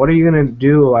 what are you gonna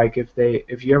do? Like, if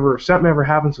something ever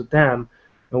happens with them,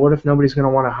 and what if nobody's gonna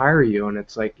want to hire you? And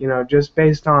it's like, just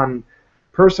based on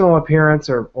personal appearance,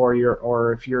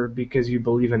 or if you're, because you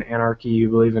believe in anarchy, you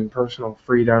believe in personal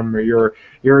freedom, or you're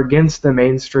against the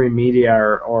mainstream media,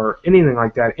 or anything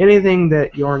like that, anything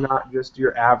that you're not just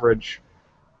your average,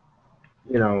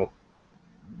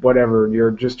 whatever,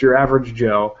 you're just your average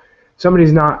Joe. If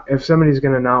somebody's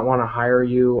going to not want to hire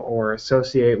you or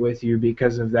associate with you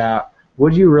because of that,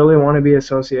 would you really want to be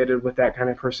associated with that kind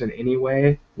of person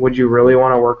anyway? Would you really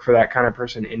want to work for that kind of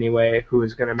person anyway, who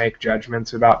is going to make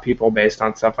judgments about people based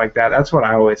on stuff like that? That's what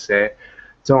I always say.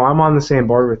 So I'm on the same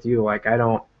board with you. Like, I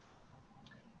don't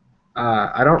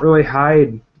really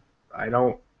hide. I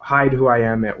don't hide who I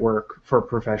am at work for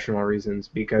professional reasons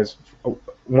because,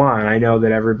 one, I know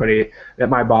that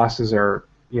my bosses are,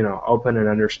 open and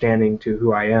understanding to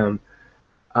who I am.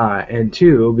 And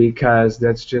two, because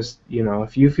that's just,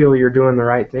 if you feel you're doing the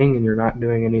right thing and you're not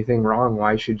doing anything wrong,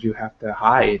 why should you have to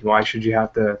hide? Why should you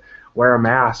have to wear a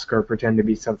mask or pretend to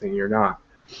be something you're not?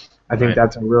 I think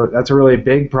Right. that's a really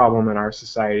big problem in our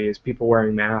society, is people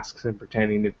wearing masks and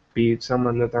pretending to be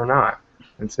someone that they're not,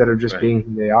 instead of just Right. being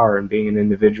who they are and being an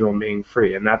individual and being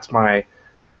free. And that's my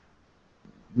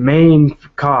main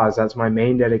cause. That's my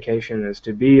main dedication, is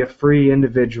to be a free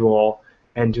individual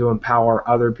and to empower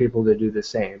other people to do the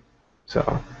same.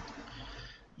 So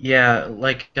Yeah,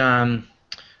 like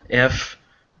if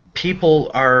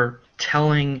people are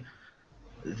telling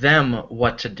them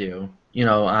what to do,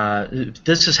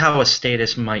 this is how a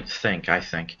statist might think, I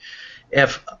think.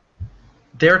 If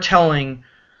they're telling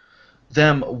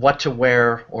them what to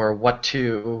wear or what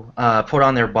to put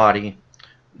on their body,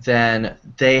 then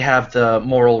they have the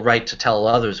moral right to tell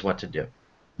others what to do.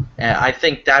 And I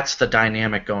think that's the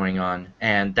dynamic going on,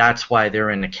 and that's why they're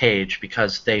in a cage,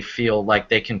 because they feel like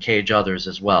they can cage others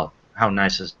as well. How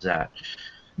nice is that?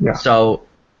 yeah. So,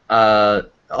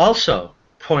 also,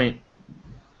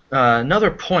 another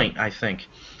point I think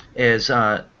is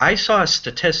I saw a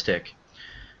statistic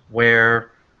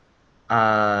where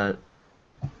uh,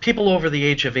 people over the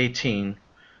age of 18,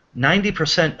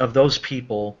 90% of those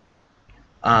people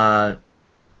uh,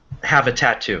 have a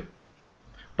tattoo,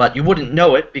 but you wouldn't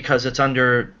know it because it's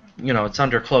under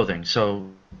clothing. So,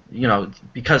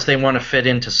 because they want to fit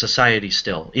into society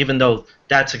still, even though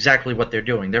that's exactly what they're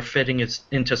doing. They're fitting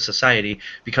into society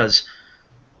because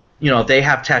they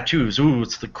have tattoos. Ooh,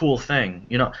 it's the cool thing.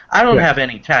 I don't Yeah. have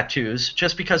any tattoos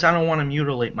just because I don't want to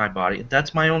mutilate my body.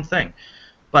 That's my own thing.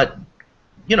 But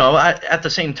at the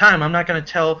same time, I'm not going to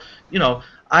tell.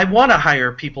 I want to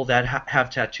hire people that have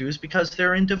tattoos because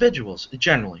they're individuals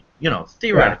generally. Yeah.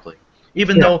 Theoretically,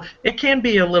 even Yeah. though it can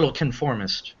be a little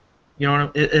conformist.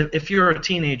 If you're a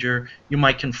teenager, you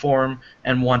might conform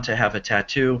and want to have a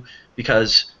tattoo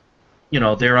because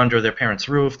they're under their parents'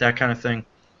 roof, that kind of thing.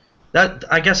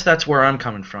 I guess that's where I'm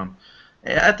coming from.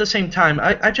 At the same time,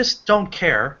 I just don't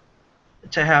care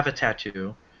to have a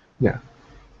tattoo. Yeah.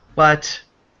 But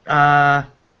I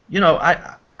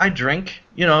drink,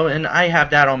 and I have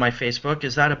that on my Facebook.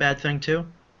 Is that a bad thing too?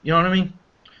 You know what I mean?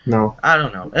 No. I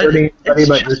don't know. Hurting anybody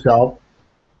but yourself.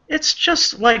 It's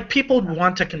just like people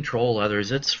want to control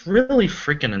others. It's really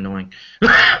freaking annoying.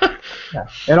 Yeah.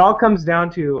 It all comes down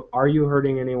to, are you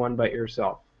hurting anyone but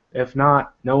yourself? If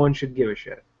not, no one should give a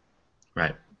shit.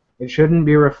 Right. It shouldn't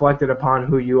be reflected upon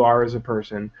who you are as a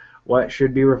person. What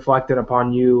should be reflected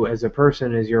upon you as a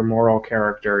person is your moral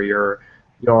character, your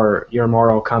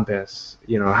moral compass.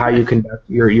 How you Right. conduct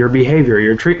your behavior,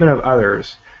 your treatment of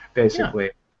others, Yeah.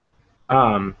 basically.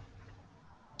 Um,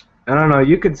 I don't know.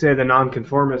 You could say the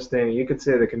nonconformist thing. You could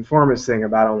say the conformist thing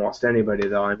about almost anybody,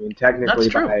 though. I mean, That's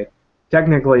true.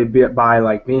 by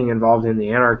like being involved in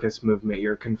the anarchist movement,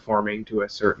 you're conforming to a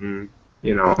certain,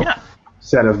 you know, Yeah.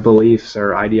 set of beliefs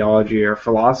or ideology or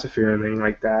philosophy or anything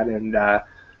like that. And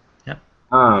Yeah.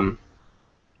 um,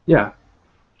 yeah.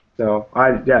 So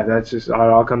that's just it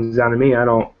all comes down to me. I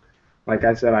don't, like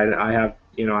I said, I have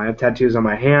I have tattoos on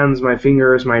my hands, my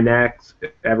fingers, my neck,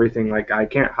 everything. Like I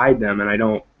can't hide them, and I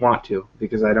don't want to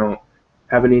because I don't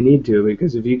have any need to.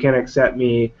 Because if you can't accept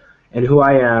me and who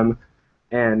I am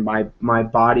and my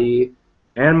body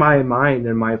and my mind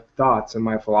and my thoughts and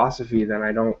my philosophy, then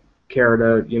I don't care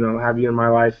to have you in my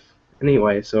life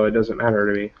anyway. So it doesn't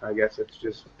matter to me. I guess it's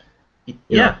just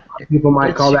Yeah. people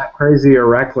might call It's that crazy or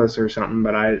reckless or something,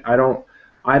 but I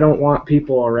don't want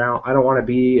people around. I don't want to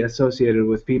be associated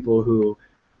with people who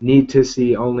need to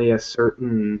see only a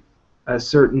certain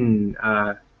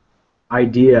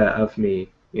idea of me,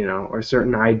 or a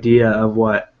certain idea of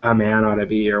what a man ought to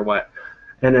be or what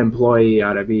an employee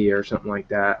ought to be or something like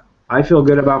that. I feel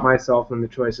good about myself and the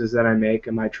choices that I make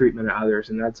and my treatment of others,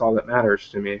 and that's all that matters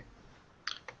to me.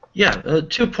 Yeah.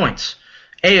 2 points.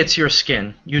 A, it's your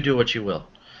skin. You do what you will.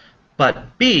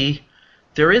 But B,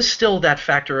 there is still that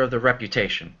factor of the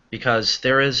reputation because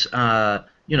there is,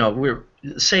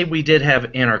 say we did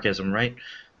have anarchism, right?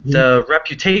 Mhm. The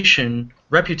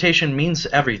reputation means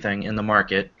everything in the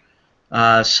market.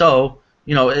 So,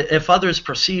 if others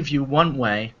perceive you one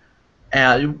way,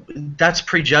 that's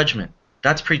prejudgment.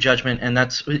 That's prejudgment, and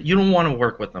you don't want to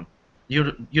work with them. You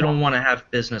No. don't want to have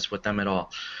business with them at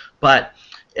all. But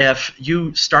if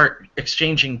you start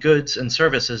exchanging goods and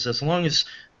services, as long as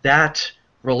that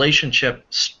relationship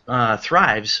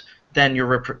thrives, then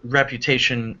your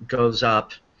reputation goes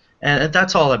up, and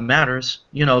that's all that matters.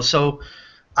 So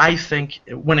I think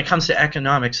when it comes to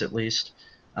economics, at least,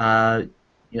 uh,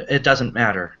 it doesn't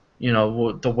matter.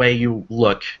 The way you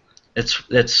look,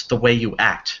 it's the way you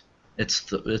act.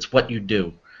 It's what you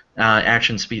do.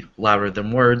 Actions speak louder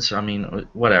than words. I mean,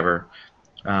 whatever.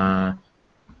 Uh,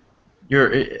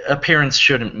 your appearance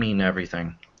shouldn't mean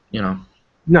everything. You know.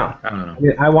 No. I don't know. I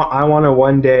mean, I want to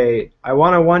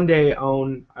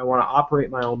operate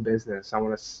my own business. I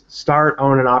want to start,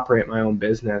 own, and operate my own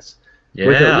business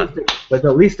with at Yeah.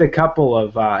 least a couple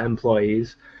of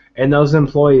employees, and those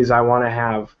employees I want to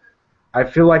have. I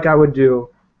feel like I would do.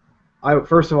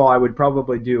 First of all, I would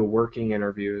probably do working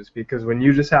interviews because when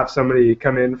you just have somebody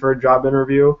come in for a job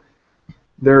interview,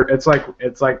 it's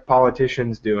like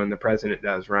politicians do and the president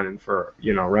does running for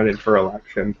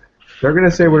election. They're going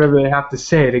to say Agreed. whatever they have to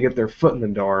say to get their foot in the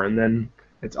door, and then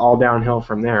it's all downhill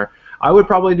from there. I would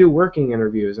probably do working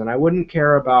interviews, and I wouldn't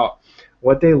care about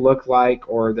what they look like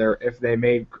or if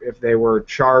they were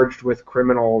charged with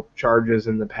criminal charges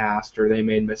in the past, or they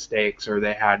made mistakes, or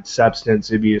they had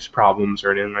substance abuse problems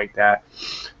or anything like that.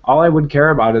 All I would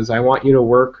care about is I want you to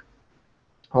work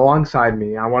alongside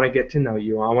me. I want to get to know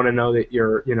you. I want to know that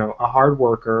you're, a hard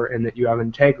worker and that you have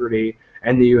integrity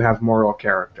and that you have moral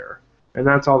character. And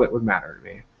that's all that would matter to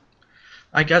me.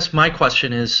 I guess my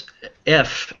question is,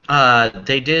 if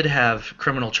they did have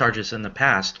criminal charges in the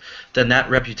past, then that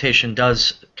reputation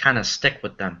does kind of stick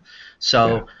with them.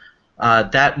 Yeah. So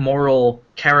that moral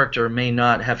character may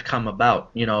not have come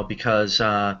about, because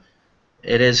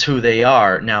it is who they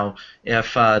are. Now,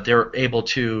 if they're able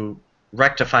to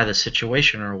rectify the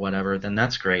situation or whatever, then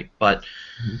that's great. But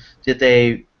Mhm. did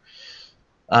they,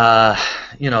 uh,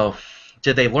 you know,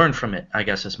 did they learn from it? I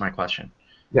guess is my question.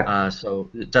 Yeah. So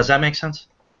does that make sense?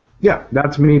 Yeah,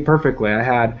 that's me perfectly. I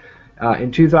had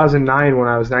in 2009 when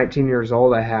I was 19 years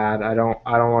old. I don't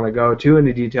want to go too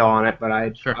into detail on it, but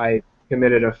I Sure. I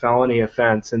committed a felony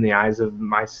offense in the eyes of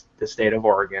the state of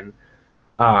Oregon.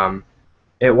 Um,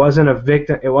 it wasn't a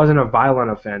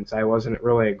violent offense. I wasn't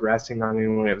really aggressing on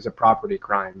anyone. It was a property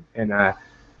crime, and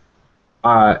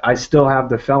I still have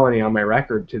the felony on my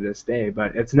record to this day.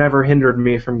 But it's never hindered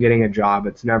me from getting a job.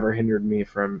 It's never hindered me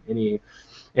from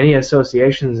any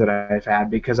associations that I've had,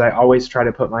 because I always try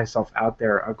to put myself out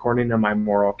there according to my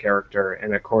moral character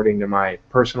and according to my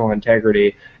personal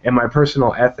integrity and my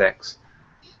personal ethics.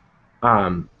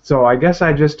 So I guess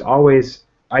I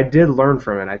did learn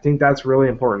from it. I think that's really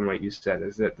important what you said,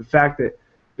 is that the fact that,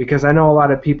 because I know a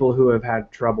lot of people who have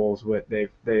had troubles with,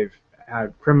 they've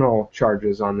had criminal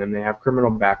charges on them, they have criminal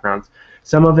backgrounds.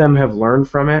 Some of them have learned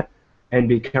from it and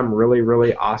become really,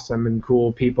 really awesome and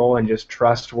cool people and just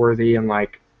trustworthy and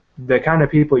like the kind of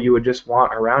people you would just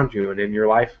want around you and in your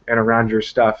life and around your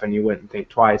stuff, and you wouldn't think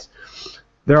twice.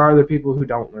 There are the people who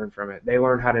don't learn from it. They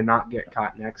learn how to not get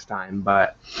caught next time,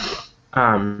 but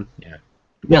um, Yeah.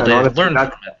 yeah, Well, and they honestly, learned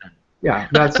from it then. yeah,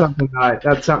 that's something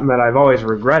that I've always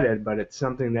regretted, but it's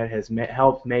something that has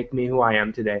helped make me who I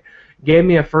am today. Gave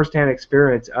me a firsthand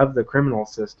experience of the criminal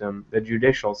system, the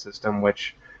judicial system,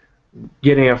 which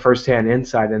getting a firsthand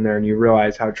insight in there, and you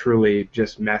realize how truly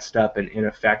just messed up and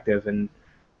ineffective and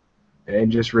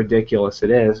just ridiculous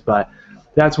it is. But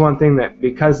that's one thing that,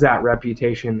 because that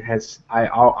reputation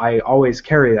I always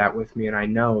carry that with me, and I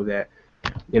know that,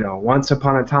 once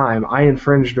upon a time, I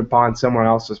infringed upon someone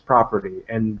else's property,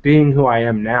 and being who I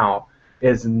am now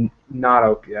is not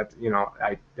okay.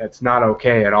 That's not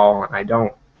okay at all, and I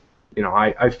don't,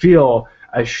 I feel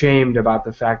ashamed about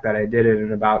the fact that I did it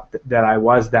and about that I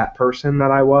was that person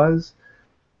that I was.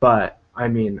 But I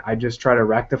mean, I just try to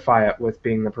rectify it with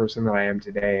being the person that I am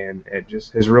today, and it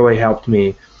just has really helped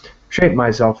me shape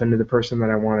myself into the person that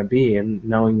I want to be, and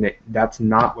knowing that that's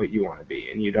not what you want to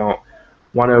be, and you don't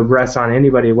want to aggress on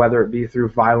anybody, whether it be through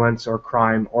violence or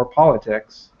crime or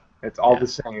politics. It's all Yeah. the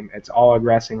same. It's all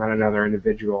aggressing on another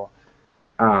individual.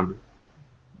 Um,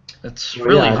 It's so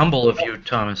really yeah, humble of you,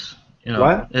 Thomas.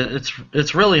 what?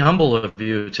 It's really humble of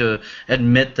you to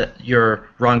admit that you're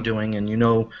wrongdoing, and you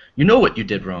know what you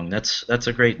did wrong. That's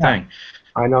a great Yeah, thing.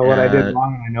 I know what I did Uh,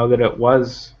 wrong, and I know that it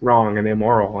was wrong and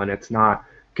immoral, and it's not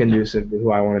yeah, conducive to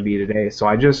who I want to be today. So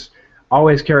I just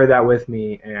always carry that with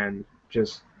me, and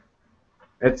just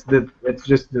it's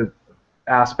just the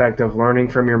aspect of learning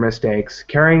from your mistakes,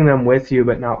 carrying them with you,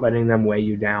 but not letting them weigh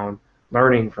you down,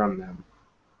 learning from them.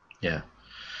 yeah.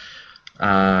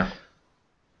 Uh,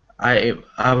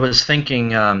 I was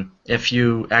thinking, if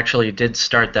you actually did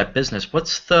start that business,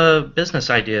 what's the business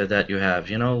idea that you have?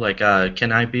 Like,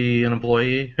 can I be an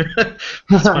employee?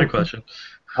 That's my question.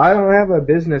 I don't have a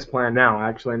business plan now,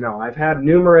 actually. No, I've had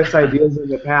numerous ideas in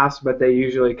the past, but they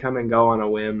usually come and go on a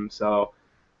whim. So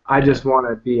I Yeah, just want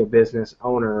to be a business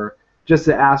owner. Just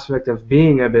the aspect of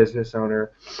being a business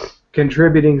owner,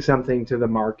 contributing something to the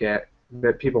market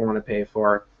that people want to pay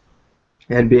for,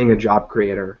 and being a job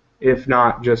creator, if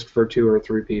not just for two or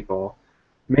three people,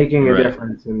 making a right.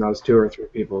 difference in those two or three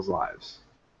people's lives.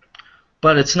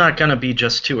 But it's not going to be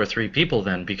just two or three people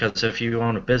then, because if you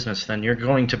own a business, then you're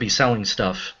going to be selling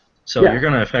stuff. So Yeah, you're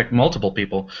going to affect multiple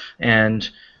people, and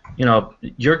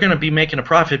you're going to be making a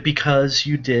profit because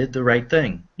you did the right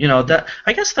thing. That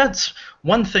I guess that's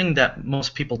one thing that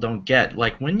most people don't get.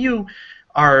 Like when you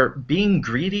are being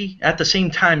greedy, at the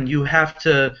same time you have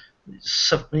to,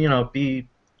 be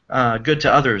good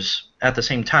to others at the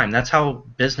same time. That's how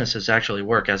businesses actually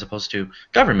work, as opposed to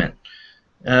government.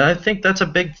 I think that's a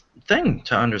big thing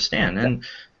to understand.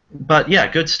 But yeah,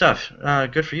 good stuff.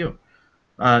 Good for you.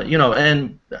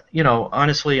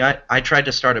 Honestly, I tried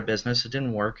to start a business. It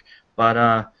didn't work,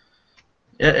 but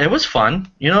it was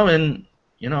fun. And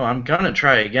I'm gonna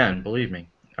try again. Believe me,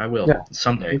 I will Yeah,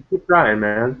 someday. just keep trying,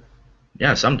 man.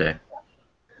 Yeah, someday.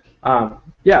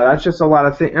 Yeah, that's just a lot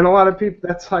of things, and a lot of people.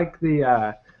 That's like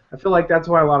the. I feel like that's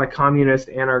why a lot of communist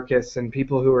anarchists and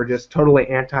people who are just totally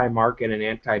anti-market and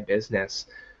anti-business,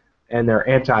 and they're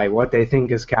anti what they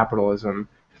think is capitalism,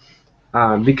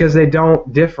 because they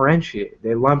don't differentiate.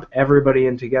 They lump everybody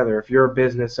in together. If you're a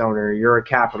business owner, you're a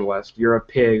capitalist. You're a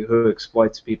pig who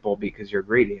exploits people because you're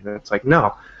greedy. And it's like,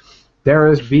 no, there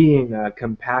is being a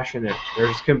compassionate.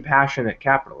 There's compassionate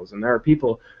capitalism. There are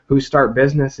people who start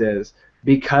businesses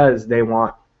because they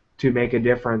want to make a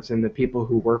difference in the people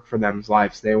who work for them's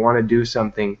lives. They want to do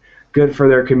something good for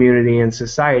their community and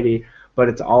society, but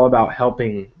it's all about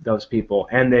helping those people,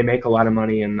 and they make a lot of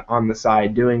money on the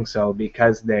side doing so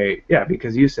because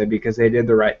because you said because they did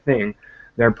the right thing.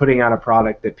 They're putting out a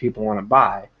product that people want to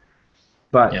buy.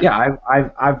 But Yeah. yeah,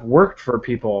 I've worked for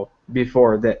people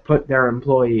before that put their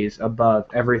employees above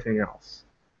everything else,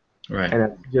 Right.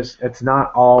 and it's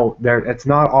not all there. It's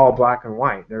not all black and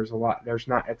white.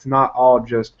 It's not all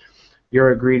just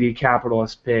you're a greedy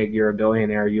capitalist pig. You're a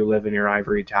billionaire. You live in your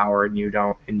ivory tower, and you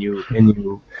don't and you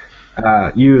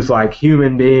use like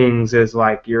human beings as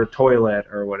like your toilet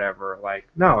or whatever. Like,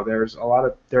 no,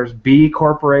 there's B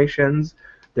corporations,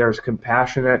 there's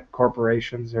compassionate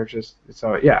corporations. There's just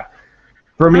so yeah.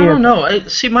 For I me, don't it's know.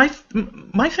 See, my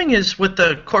thing is with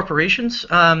the corporations.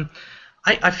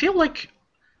 I feel like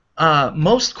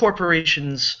most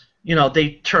corporations,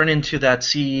 they turn into that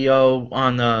CEO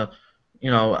on the,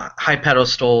 high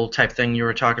pedestal type thing you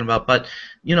were talking about. But,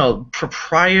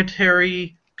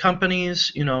 proprietary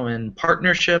companies, and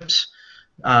partnerships,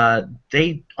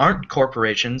 they aren't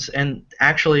corporations. And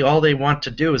actually, all they want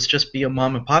to do is just be a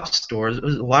mom and pop store. It's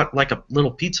a lot like a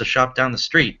little pizza shop down the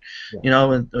street,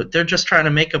 yeah, and they're just trying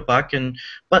to make a buck.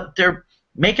 But they're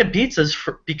making pizzas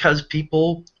because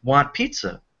people want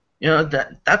pizza.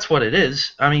 That's what it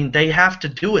is. I mean, they have to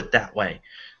do it that way.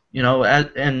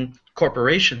 And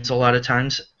corporations a lot of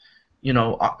times,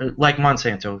 like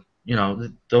Monsanto,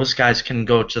 those guys can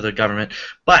go to the government.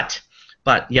 But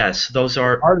yes, part of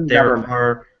the there government.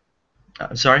 are.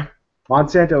 I'm sorry.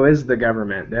 Monsanto is the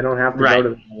government. They don't have to go Right. to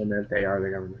the government. They are the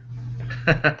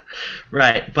government.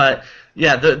 Right. But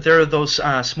yeah, there are those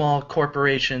small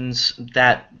corporations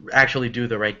that actually do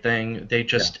the right thing. They Yeah.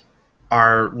 just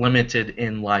are limited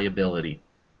in liability.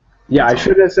 Yeah, That's I all.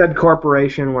 should have said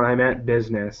corporation when I meant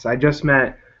business. I just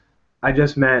meant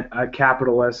a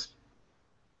capitalist.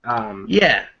 Um,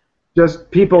 Yeah.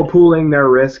 just people pooling their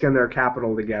risk and their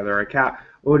capital together. What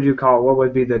would you call it? What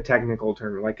would be the technical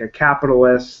term? Like a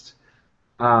capitalist,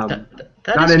 um,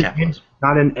 That not is an capitalism.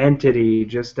 not an entity,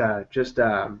 just a Partners.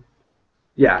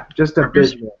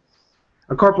 business.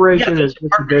 A Yeah, corporation is those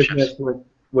are just a business partnerships.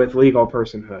 with legal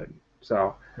personhood.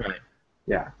 So Right.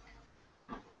 yeah,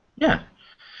 Yeah.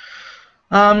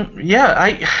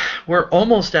 Yeah. We're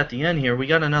almost at the end here. We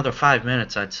got another 5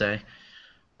 minutes, I'd say.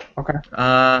 okay.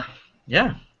 Uh,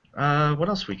 yeah. What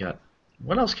else we got?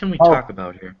 What else can we Oh talk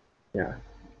about here? yeah,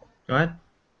 Go ahead.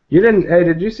 you didn't. Hey,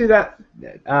 did you see that?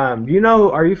 Do you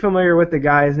know? Are you familiar with the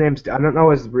guy? His name's I don't know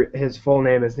his full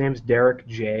name. His name's Derrick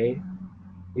J.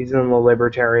 He's in the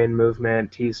libertarian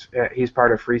movement. He's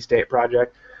part of Free State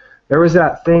Project. There was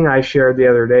that thing I shared the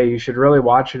other day. You should really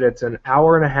watch it. It's an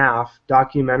hour and a half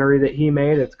documentary that he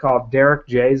made. It's called Derrick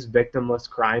J's Victimless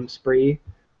Crime Spree.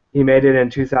 He made it in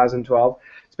 2012.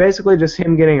 It's basically just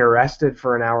him getting arrested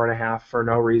for an hour and a half for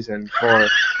no reason for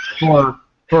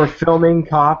for filming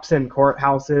cops in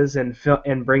courthouses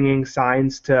and bringing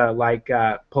signs to like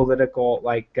political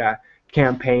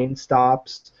campaign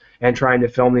stops and trying to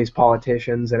film these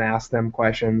politicians and ask them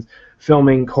questions,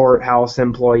 filming courthouse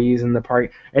employees in the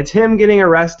park. It's him getting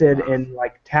arrested and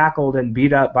like tackled and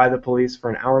beat up by the police for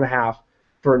an hour and a half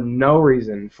for no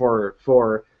reason for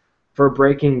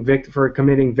committing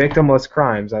victimless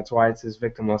crimes. That's why it's his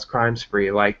victimless crime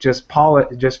spree. Like just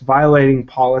violating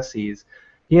policies.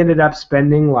 He ended up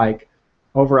spending like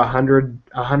over a hundred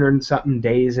and something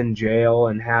days in jail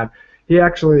and had he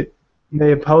actually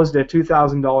they imposed a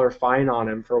 $2,000 fine on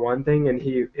him for one thing, and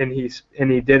he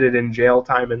did it in jail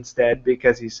time instead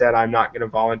because he said, "I'm not going to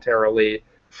voluntarily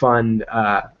fund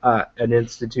an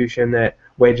institution that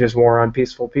wages war on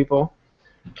peaceful people."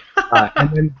 And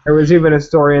then there was even a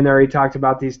story in there. He talked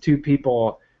about these two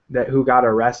people who got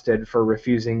arrested for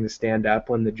refusing to stand up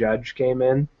when the judge came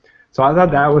in. So I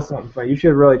thought that was something fun. You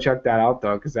should really check that out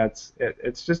though, because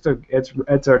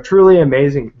it's a truly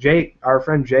amazing. Jake, our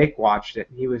friend Jake, watched it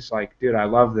and he was like, "Dude, I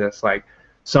love this. Like,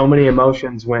 so many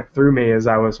emotions went through me as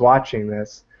I was watching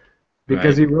this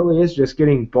because Right. he really is just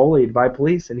getting bullied by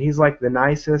police, and he's like the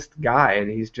nicest guy, and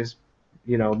he's just,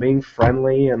 being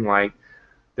friendly and like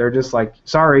they're just like,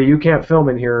 sorry, you can't film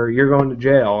in here. You're going to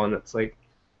jail, and it's like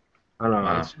I don't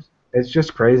know. Wow. It's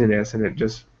just craziness, and it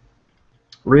just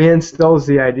reinstills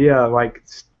the idea like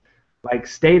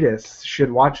statists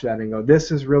should watch that and go, this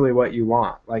is really what you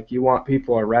want. Like you want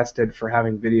people arrested for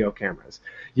having video cameras.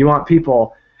 You want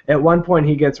people. At one point,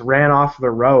 he gets ran off the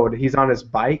road. He's on his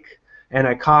bike, and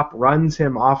a cop runs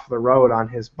him off the road on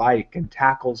his bike and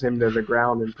tackles him to the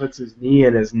ground and puts his knee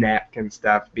in his neck and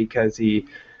stuff because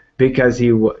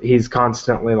he's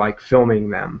constantly like filming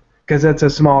them. Because it's a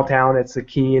small town. It's the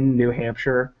Keene, New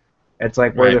Hampshire. It's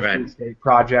like where Right. the Right. Free State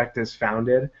Project is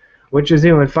founded, which is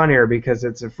even funnier because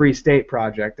it's a free state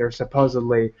project. They're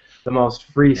supposedly the most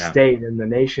free Yeah. state in the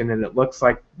nation, and it looks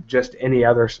like just any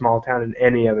other small town in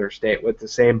any other state with the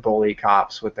same bully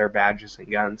cops with their badges and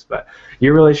guns. But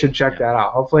you really should check Yeah. that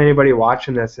out. Hopefully anybody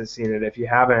watching this has seen it. If you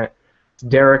haven't, it's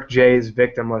Derrick J's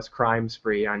Victimless Crime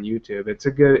Spree on YouTube.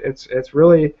 It's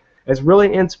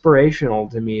really inspirational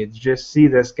to me to just see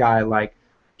this guy like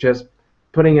just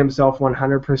putting himself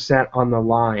 100% on the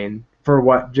line for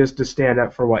what, just to stand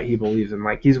up for what he believes in.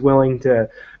 Like he's willing to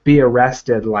be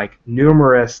arrested like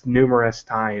numerous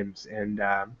times, and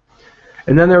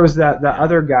then there was the Yeah.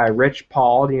 other guy, Rich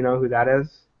Paul. Do you know who that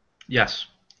is? Yes.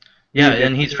 Yeah, You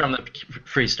and he's from the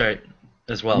Free State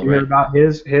as well, you hear right? about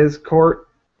his court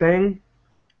thing?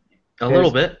 A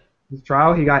little His bit. his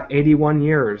trial. He got 81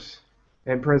 years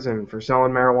in prison for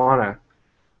selling marijuana.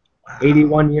 Wow.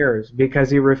 81 years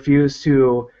because he refused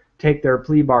to take their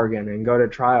plea bargain and go to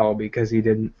trial because he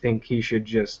didn't think he should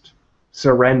just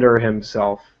surrender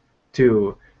himself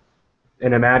to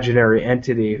an imaginary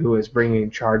entity who is bringing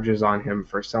charges on him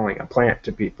for selling a plant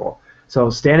to people. So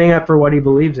standing up for what he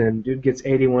believes in, dude gets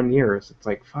 81 years. It's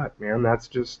like, fuck, man, that's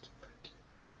just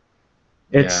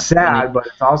it's Yeah. And sad, but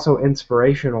it's also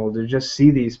inspirational to just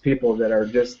see these people that are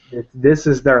just this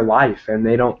is their life, and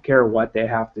they don't care what they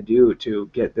have to do to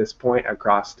get this point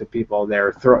across to people.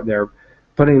 They're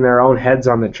putting their own heads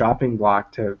on the chopping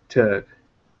block to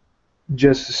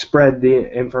just spread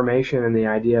the information and the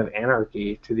idea of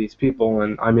anarchy to these people.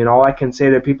 And I mean, all I can say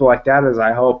to people like that is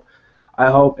I hope,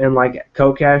 and like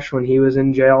Kokesh, when he was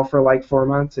in jail for like 4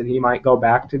 months, and he might go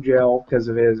back to jail because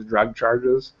of his drug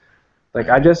charges, like,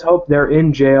 I right. just hope they're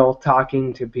in jail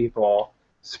talking to people,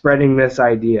 spreading this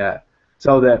idea,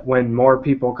 so that when more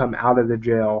people come out of the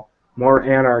jail, more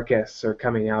anarchists are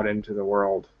coming out into the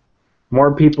world.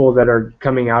 More people that are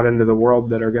coming out into the world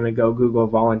that are going to go Google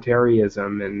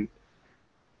voluntarism, and,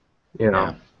 you Yeah.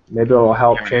 know, maybe it'll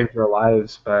help Right. change their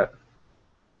lives. But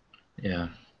Yeah.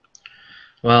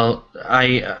 Well,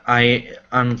 I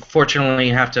unfortunately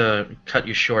have to cut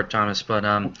you short, Thomas, but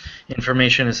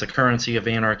information is the currency of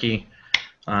anarchy.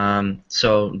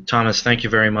 So, Thomas, thank you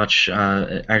very much.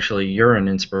 Actually, you're an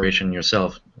inspiration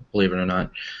yourself, believe it or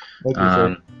not. thank you, sir.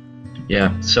 Um,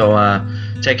 yeah. So,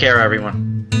 take care, everyone.